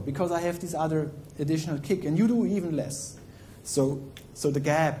more because I have this other additional kick, and you do even less. So the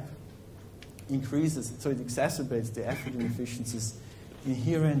gap increases, so it exacerbates the effort inefficiencies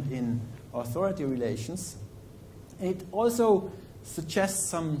inherent in authority relations. It also suggests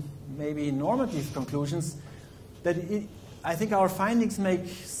some maybe normative conclusions that I think our findings make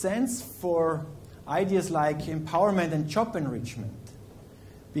sense for ideas like empowerment and job enrichment,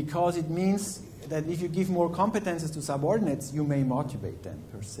 because it means that if you give more competences to subordinates, you may motivate them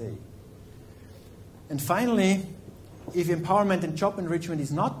per se. And finally, if empowerment and job enrichment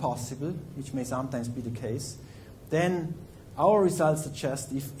is not possible, which may sometimes be the case, then our results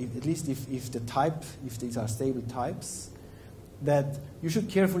suggest, if these are stable types, that you should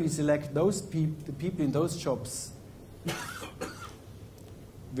carefully select the people in those jobs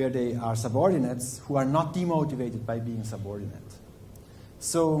where they are subordinates who are not demotivated by being subordinate.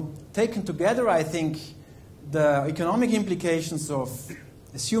 So taken together, I think the economic implications of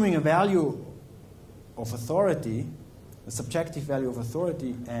assuming a value of authority, a subjective value of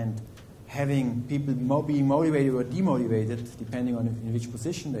authority, and having people being motivated or demotivated, depending on in which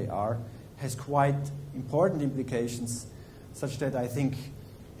position they are, has quite important implications, such that I think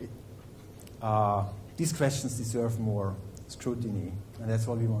these questions deserve more scrutiny, and that's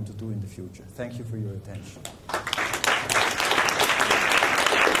what we want to do in the future. Thank you for your attention.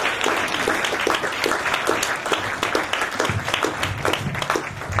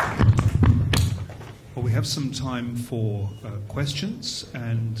 Well, we have some time for questions,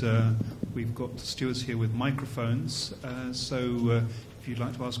 and we've got stewards here with microphones. So if you'd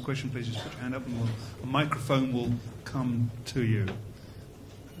like to ask a question, please just put your hand up, and a microphone will come to you.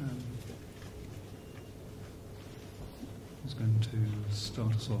 going to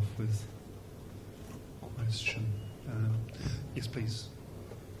start us off with a question. Yes, please.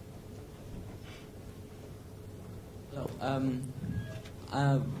 Hello.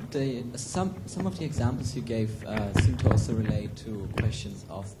 Some of the examples you gave seem to also relate to questions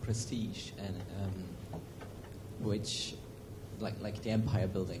of prestige and which, like the empire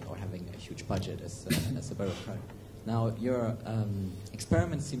building or having a huge budget as a bureaucrat. Now, your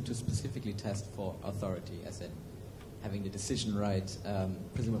experiments seem to specifically test for authority, as in having the decision right.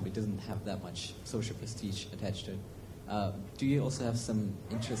 Presumably, doesn't have that much social prestige attached to it. Do you also have some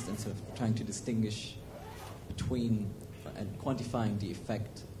interest in sort of trying to distinguish between and quantifying the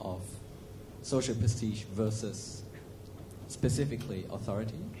effect of social prestige versus specifically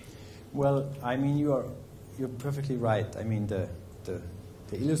authority? Well, I mean, you're perfectly right. I mean, the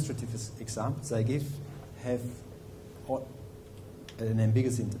illustrative examples I give have an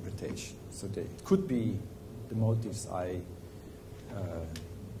ambiguous interpretation. So it could be the motives I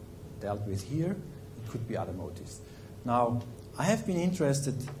dealt with here. It could be other motives. Now, I have been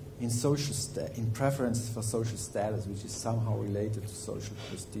interested in in preferences for social status, which is somehow related to social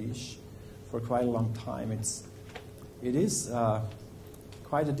prestige, for quite a long time. It is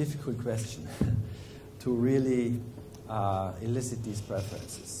quite a difficult question to really elicit these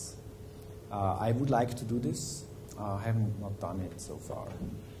preferences. I would like to do this. I haven't not done it so far,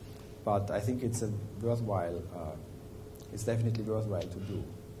 but I think it's a worthwhile. It's definitely worthwhile to do,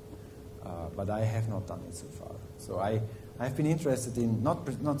 but I have not done it so far. So I've been interested in not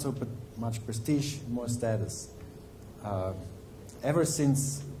so much prestige, more status. Ever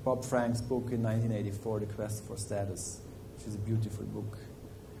since Bob Frank's book in 1984, The Quest for Status, which is a beautiful book,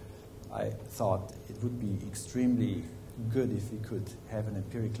 I thought it would be extremely good if we could have an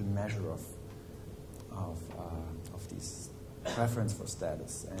empirical measure of this preference for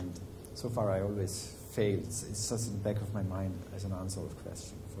status. And so far I always failed. It's just in the back of my mind as an unsolved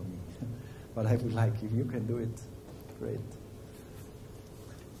question for me. But I would like, if you can do it, great.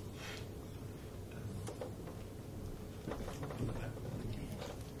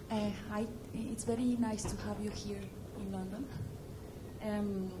 Hi, it's very nice to have you here in London.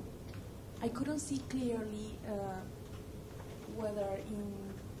 I couldn't see clearly whether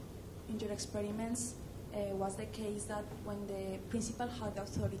in your experiments was the case that when the principal had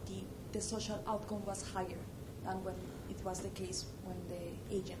authority, the social outcome was higher than when it was the case when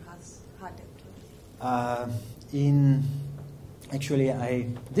the agent had it. Actually, I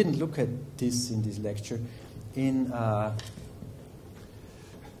didn't look at this in this lecture.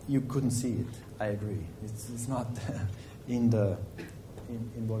 You couldn't see it. I agree. It's not in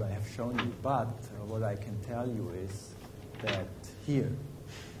what I have shown you. But what I can tell you is that here,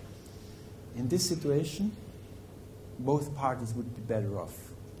 in this situation, both parties would be better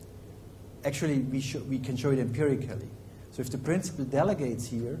off. Actually, we can show it empirically. So if the principal delegates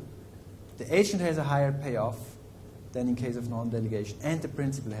here, the agent has a higher payoff than in case of non-delegation, and the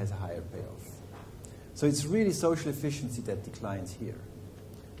principal has a higher payoff. So it's really social efficiency that declines here.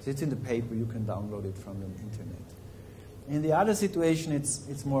 So it's in the paper. You can download it from the internet. In the other situation,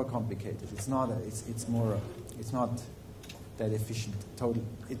 it's more complicated. It's not that efficient.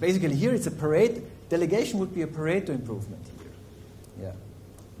 Basically, here it's a Pareto. Delegation would be a Pareto improvement here. Yeah,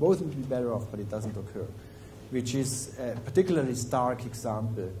 both would be better off, but it doesn't occur, which is a particularly stark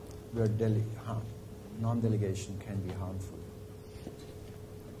example where non-delegation can be harmful.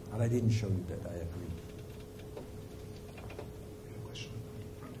 And I didn't show you that. I agree.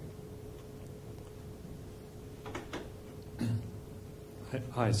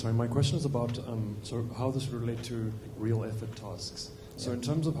 Hi, sorry, my question is about so how this relate to real effort tasks. So in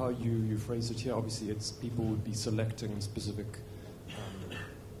terms of how you phrase it here, obviously it's people would be selecting specific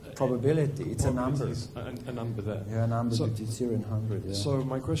probability. It's a number. A number there. Yeah, a number between 0 and 100. Yeah. So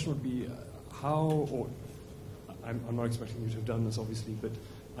my question would be how, or I'm not expecting you to have done this obviously, but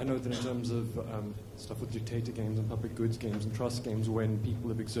I know that in terms of stuff with dictator games and public goods games and trust games, when people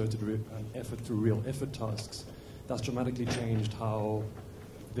have exerted an effort through real effort tasks, that's dramatically changed how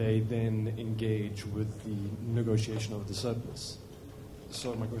they then engage with the negotiation of the surplus.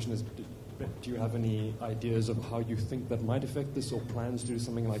 So my question is, do you have any ideas of how you think that might affect this, or plans to do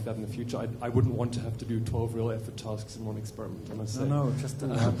something like that in the future? I wouldn't want to have to do 12 real effort tasks in one experiment, I must say. No, just do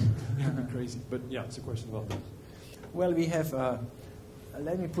that. It would be crazy. But yeah, it's a question about that. Well, we have,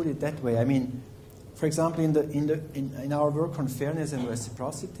 let me put it that way. I mean, for example, in our work on fairness and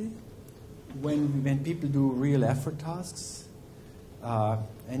reciprocity, when people do real effort tasks,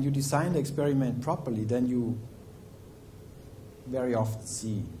 and you design the experiment properly, then you very often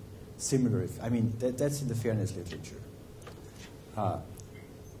see similar. That's in the fairness literature.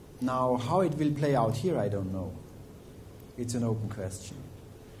 Now, how it will play out here, I don't know. it's an open question.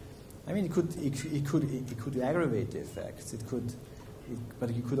 I mean, it could aggravate the effects.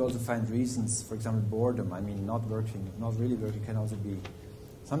 But you could also find reasons. For example, boredom. I mean, not really working can also be.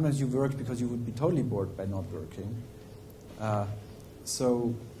 Sometimes you work because you would be totally bored by not working.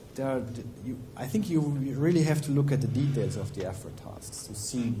 So I think you really have to look at the details of the effort tasks to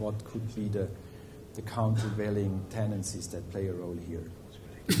see what could be the countervailing tendencies that play a role here.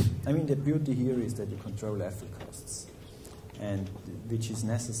 I mean, the beauty here is that you control effort costs, and which is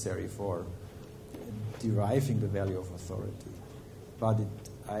necessary for deriving the value of authority. But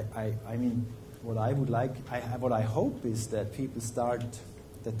I mean, what I hope is that people start,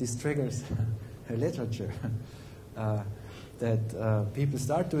 that this triggers literature, that people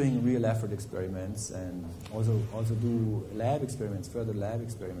start doing real effort experiments and also do lab experiments, further lab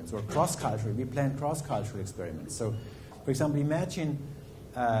experiments, or cross-cultural. We plan cross-cultural experiments. So, for example, imagine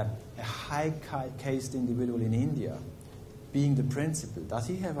a high-caste individual in India being the principal. Does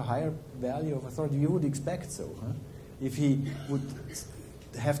he have a higher value of authority? You would expect so, huh? If he would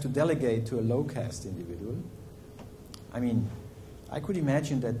have to delegate to a low-caste individual. I mean, I could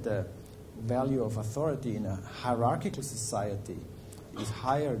imagine that the value of authority in a hierarchical society is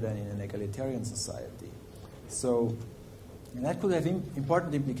higher than in an egalitarian society. So, and that could have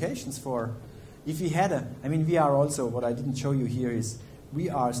important implications for, if we had I mean, we are also, what I didn't show you here is, we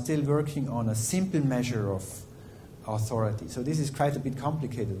are still working on a simple measure of authority. So this is quite a bit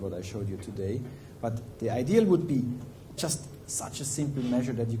complicated, what I showed you today. But the ideal would be just such a simple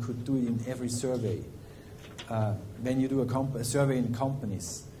measure that you could do it in every survey. When you do a survey in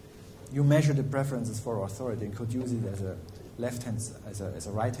companies, you measure the preferences for authority and could use it as a as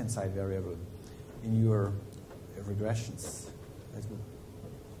a right-hand side variable in your regressions. That would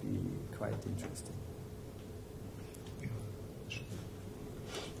be quite interesting.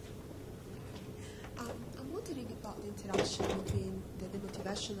 I'm wondering about the interaction between the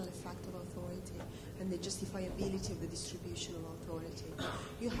motivational effect of authority and the justifiability of the distribution of authority.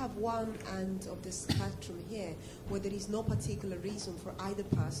 You have one end of the spectrum here where there is no particular reason for either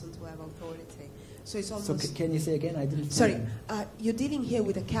person to have authority. So it's almost... So can you say again? I didn't... Sorry, you're dealing here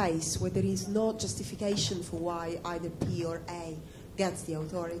with a case where there is no justification for why either P or A gets the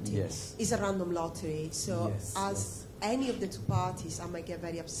authority. Yes. It's a random lottery. So yes, any of the two parties, I might get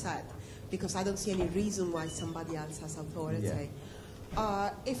very upset because I don't see any reason why somebody else has authority. Yeah.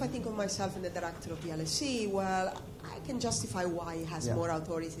 If I think of myself in the director of the LSE, well, I can justify why he has more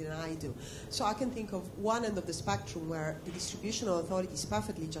authority than I do. So I can think of one end of the spectrum where the distribution of authority is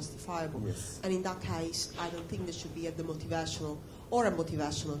perfectly justifiable. Yes. And in that case, I don't think there should be a demotivational or a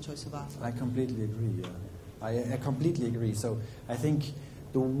motivational choice of effort. I completely agree, I completely agree. So I think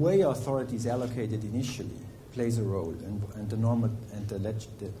the way authority is allocated initially plays a role, and the normal and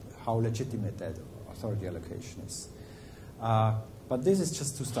how legitimate that authority allocation is. But this is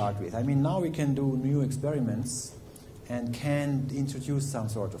just to start with. I mean, now we can do new experiments and can introduce some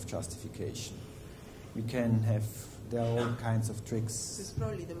sort of justification. We can have, there are all kinds of tricks. Because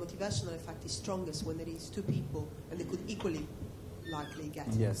probably the motivational effect is strongest when there is two people and they could equally likely get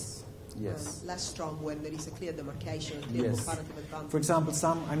it. Yes, yes. Less strong when there is a clear demarcation, a clear comparative advantage. For example,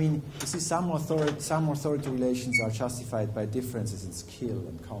 you see some authority relations are justified by differences in skill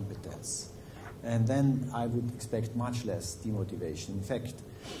and competence. And then I would expect much less demotivation. In fact,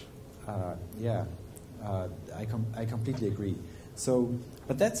 I completely agree. So,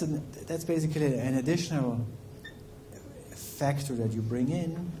 but that's basically an additional factor that you bring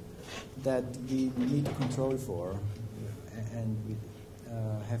in that we need to control for, and we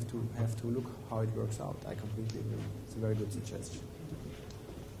have to look how it works out. I completely agree. It's a very good suggestion.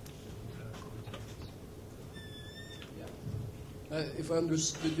 If I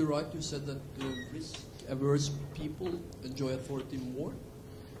understood you right, you said that risk-averse people enjoy authority more?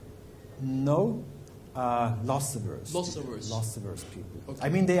 No, loss-averse. Loss-averse. Loss-averse people. Okay. I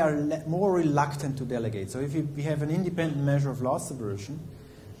mean, they are more reluctant to delegate. So if we have an independent measure of loss aversion,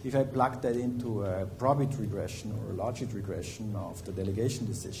 if I plug that into a probit regression or a logit regression of the delegation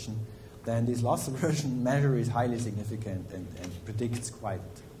decision, then this loss aversion measure is highly significant and predicts quite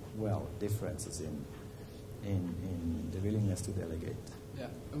well differences in the willingness to delegate. Yeah,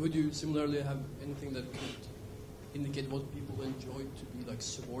 and would you similarly have anything that could indicate what people enjoy to be like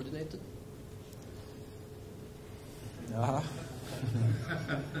subordinated?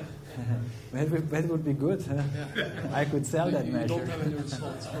 That would be good. Huh? Yeah. I could sell that measure. You don't have any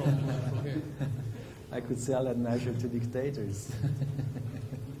results from here. I could sell that measure to dictators.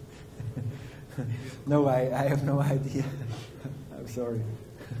 No, I have no idea. I'm sorry.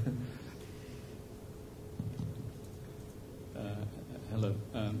 Hello.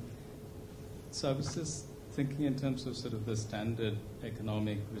 So I was just thinking in terms of sort of the standard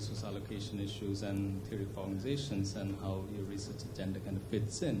economic resource allocation issues and theory of organizations and how your research agenda kind of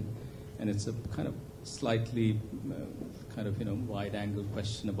fits in. And it's a kind of slightly wide-angle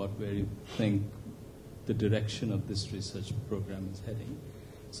question about where you think the direction of this research program is heading.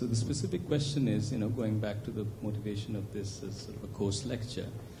 So the specific question is, going back to the motivation of this as sort of a course lecture,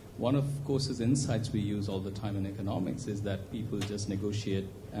 one of course's insights we use all the time in economics is that people just negotiate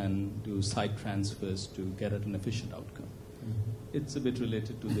and do side transfers to get at an efficient outcome. Mm-hmm. It's a bit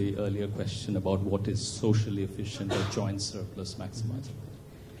related to the earlier question about what is socially efficient or joint surplus maximizing.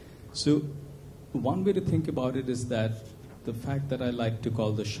 So one way to think about it is that the fact that I like to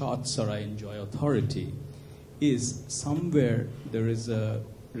call the shots or I enjoy authority is somewhere there is a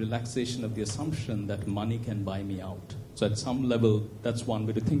relaxation of the assumption that money can buy me out. So at some level, that's one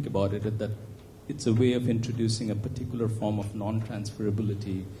way to think about it, that it's a way of introducing a particular form of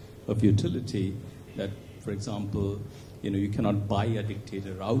non-transferability of utility that, for example, you cannot buy a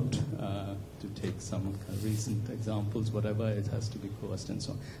dictator out, to take some kind of recent examples, whatever, it has to be coerced and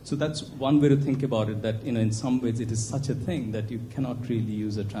so on. So that's one way to think about it, that, in some ways it is such a thing that you cannot really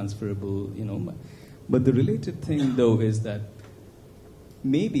use a transferable, But the related thing, though, is that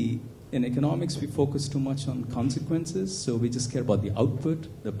maybe in economics we focus too much on consequences, so we just care about the output,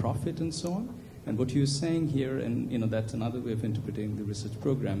 the profit, and so on. And what you're saying here, and that's another way of interpreting the research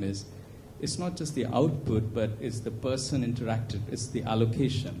program, is it's not just the output, but it's the person interacted, it's the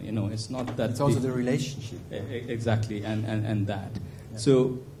allocation. It's not that. It's also the relationship. Exactly, and that. Yeah.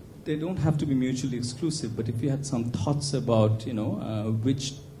 So they don't have to be mutually exclusive. But if you had some thoughts about,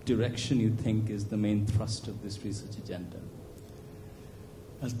 which direction you think is the main thrust of this research agenda.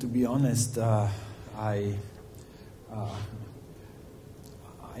 Well, to be honest, I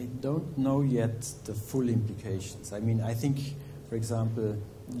don't know yet the full implications. I mean, I think, for example,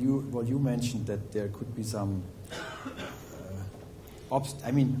 what you mentioned, that there could be some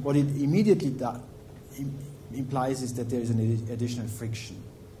what it immediately implies is that there is an additional friction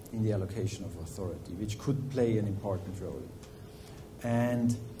in the allocation of authority, which could play an important role.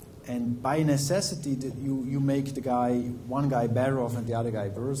 And by necessity, that you make one guy better off and the other guy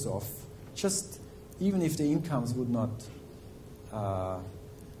worse off, just even if the incomes would not.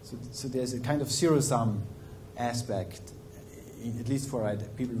 So there's a kind of zero-sum aspect, at least for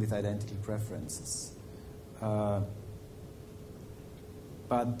people with identical preferences. But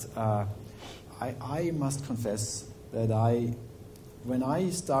I must confess that when I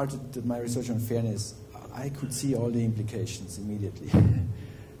started my research on fairness, I could see all the implications immediately.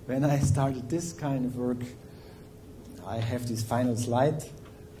 When I started this kind of work, I have this final slide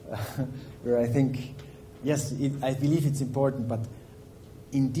where I think, yes, I believe it's important, but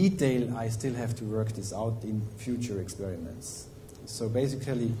in detail, I still have to work this out in future experiments. So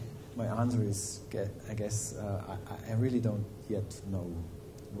basically, my answer is, I guess, I really don't yet know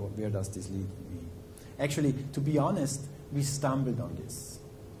where does this lead me. Actually, to be honest, we stumbled on this.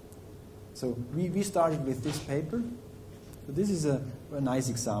 So we started with this paper. So this is a nice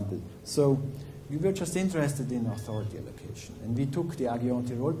example. So we were just interested in authority allocation. And we took the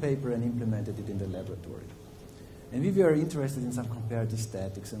Aguillon-Tirol paper and implemented it in the laboratory. And we were interested in some comparative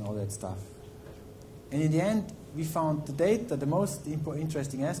statics and all that stuff. And in the end, we found the data, the most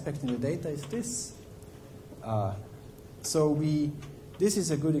interesting aspect in the data is this. This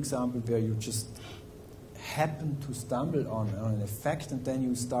is a good example where you just happen to stumble on an effect, and then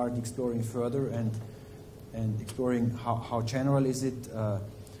you start exploring further and exploring how general is it,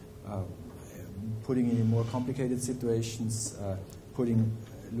 putting it in more complicated situations,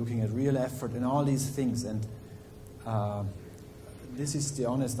 looking at real effort and all these things. And this is the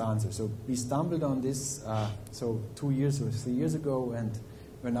honest answer. So we stumbled on this 2 years or 3 years ago, and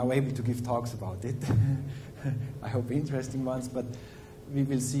we're now able to give talks about it. I hope interesting ones, but we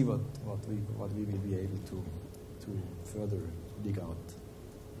will see what we will be able to further dig out.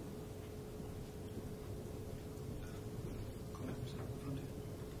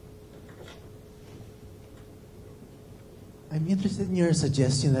 I'm interested in your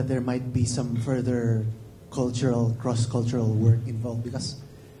suggestion that there might be some further cross-cultural work involved, because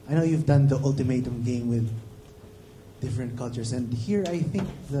I know you've done the ultimatum game with different cultures, and here I think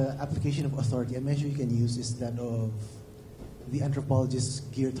the application of authority, a measure you can use is that of the anthropologist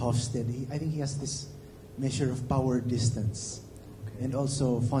Geert Hofstede. I think he has this measure of power distance. Okay. And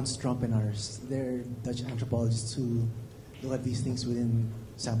also Fons Trompenaars, they're Dutch anthropologists who look at these things within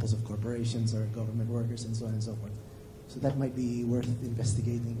samples of corporations or government workers and so on and so forth. So that might be worth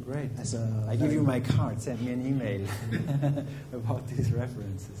investigating. Great. I give you my card. Send me an email about these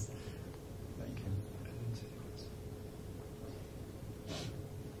references. Thank you.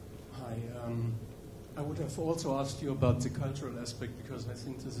 Hi. I would have also asked you about the cultural aspect because I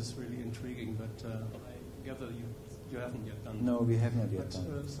think this is really intriguing, but I gather you haven't yet done that. No, we have not yet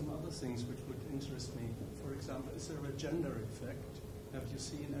done But some other things which would interest me. For example, is there a gender effect? Have you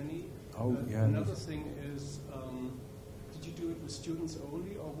seen any? Oh, yeah. Another thing is, did you do it with students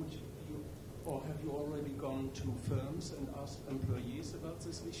only, or have you already gone to firms and asked employees about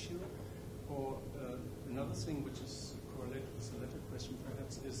this issue? Or another thing which is correlated with the latter question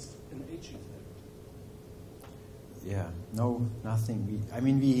perhaps is an age effect. Yeah, no, nothing.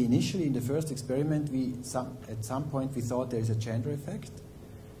 We initially in the first experiment, at some point we thought there is a gender effect,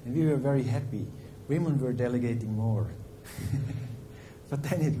 and we were very happy. Women were delegating more, but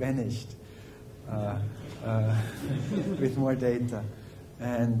then it vanished with more data,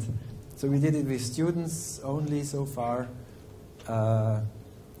 and so we did it with students only so far.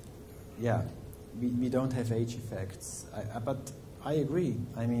 Yeah, we don't have age effects, but I agree.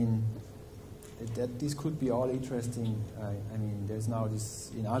 I mean, that this could be all interesting. I mean, there's now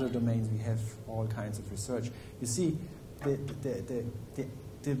this, in other domains we have all kinds of research. You see,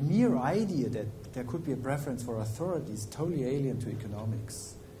 the mere idea that there could be a preference for authority is totally alien to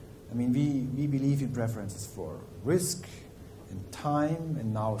economics. I mean, we believe in preferences for risk and time,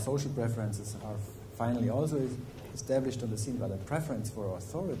 and now social preferences are finally also established on the scene, but a preference for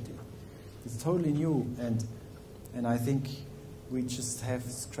authority is totally new, and I think we just have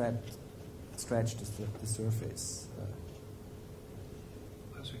scratched the surface.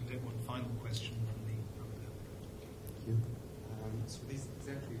 Perhaps we can take one final question from the Thank you. So this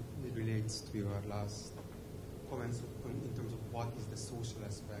exactly relates to your last comments in terms of what is the social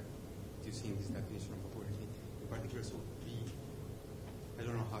aspect you see in this definition of authority. In particular, so I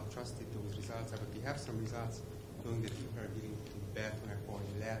don't know how trusted those results are, but we have some results showing that people are willing to bet on a coin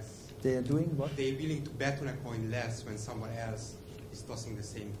less. They are doing what? They're willing to bet on a coin less when someone else is tossing the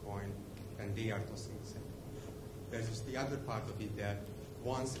same coin and they are tossing the same coin. Versus the other part of it that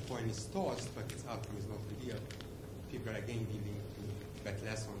once a coin is tossed but its outcome is not revealed, people are again willing to bet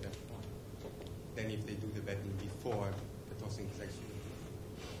less on that coin than if they do the betting before the tossing is actually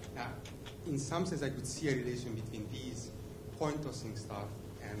revealed. Now, in some sense, I could see a relation between these coin tossing stuff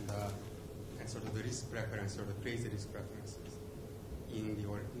and sort of the risk preference or the crazy risk preferences in the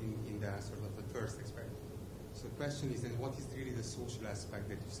sort of the first experiment. So the question is then, what is really the social aspect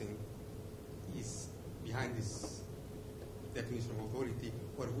that you think is behind this definition of authority,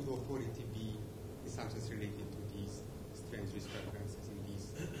 or would authority be in some sense related to these strange risk preferences in these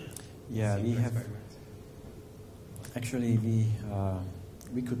we have experiments? Actually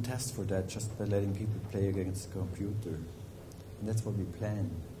we could test for that just by letting people play against the computer, and that's what we plan,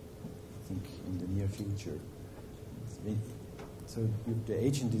 I think, in the near future. So the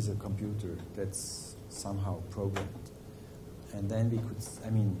agent is a computer that's somehow programmed, and then we could,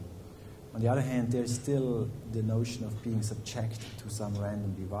 on the other hand, there's still the notion of being subjected to some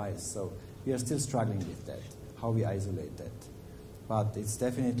random device. So we are still struggling with that, how we isolate that. But it's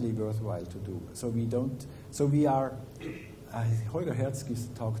definitely worthwhile to do. Holger Herz gives a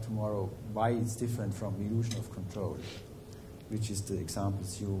talk tomorrow why it's different from illusion of control, which is the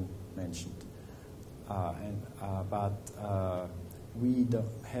examples you mentioned. We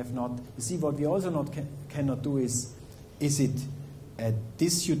have not. You see, what we also cannot do is it a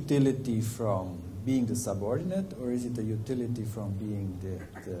disutility from being the subordinate, or is it a utility from being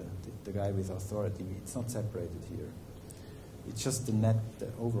the guy with authority? It's not separated here. It's just the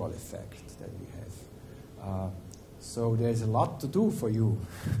overall effect that we have. So there's a lot to do for you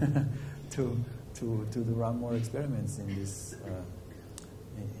to run more experiments in this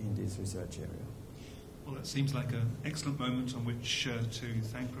research area. Well, that seems like an excellent moment on which to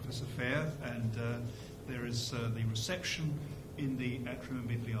thank Professor Fehr, and there is the reception in the atrium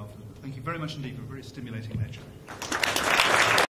immediately after. Thank you very much indeed for a very stimulating lecture.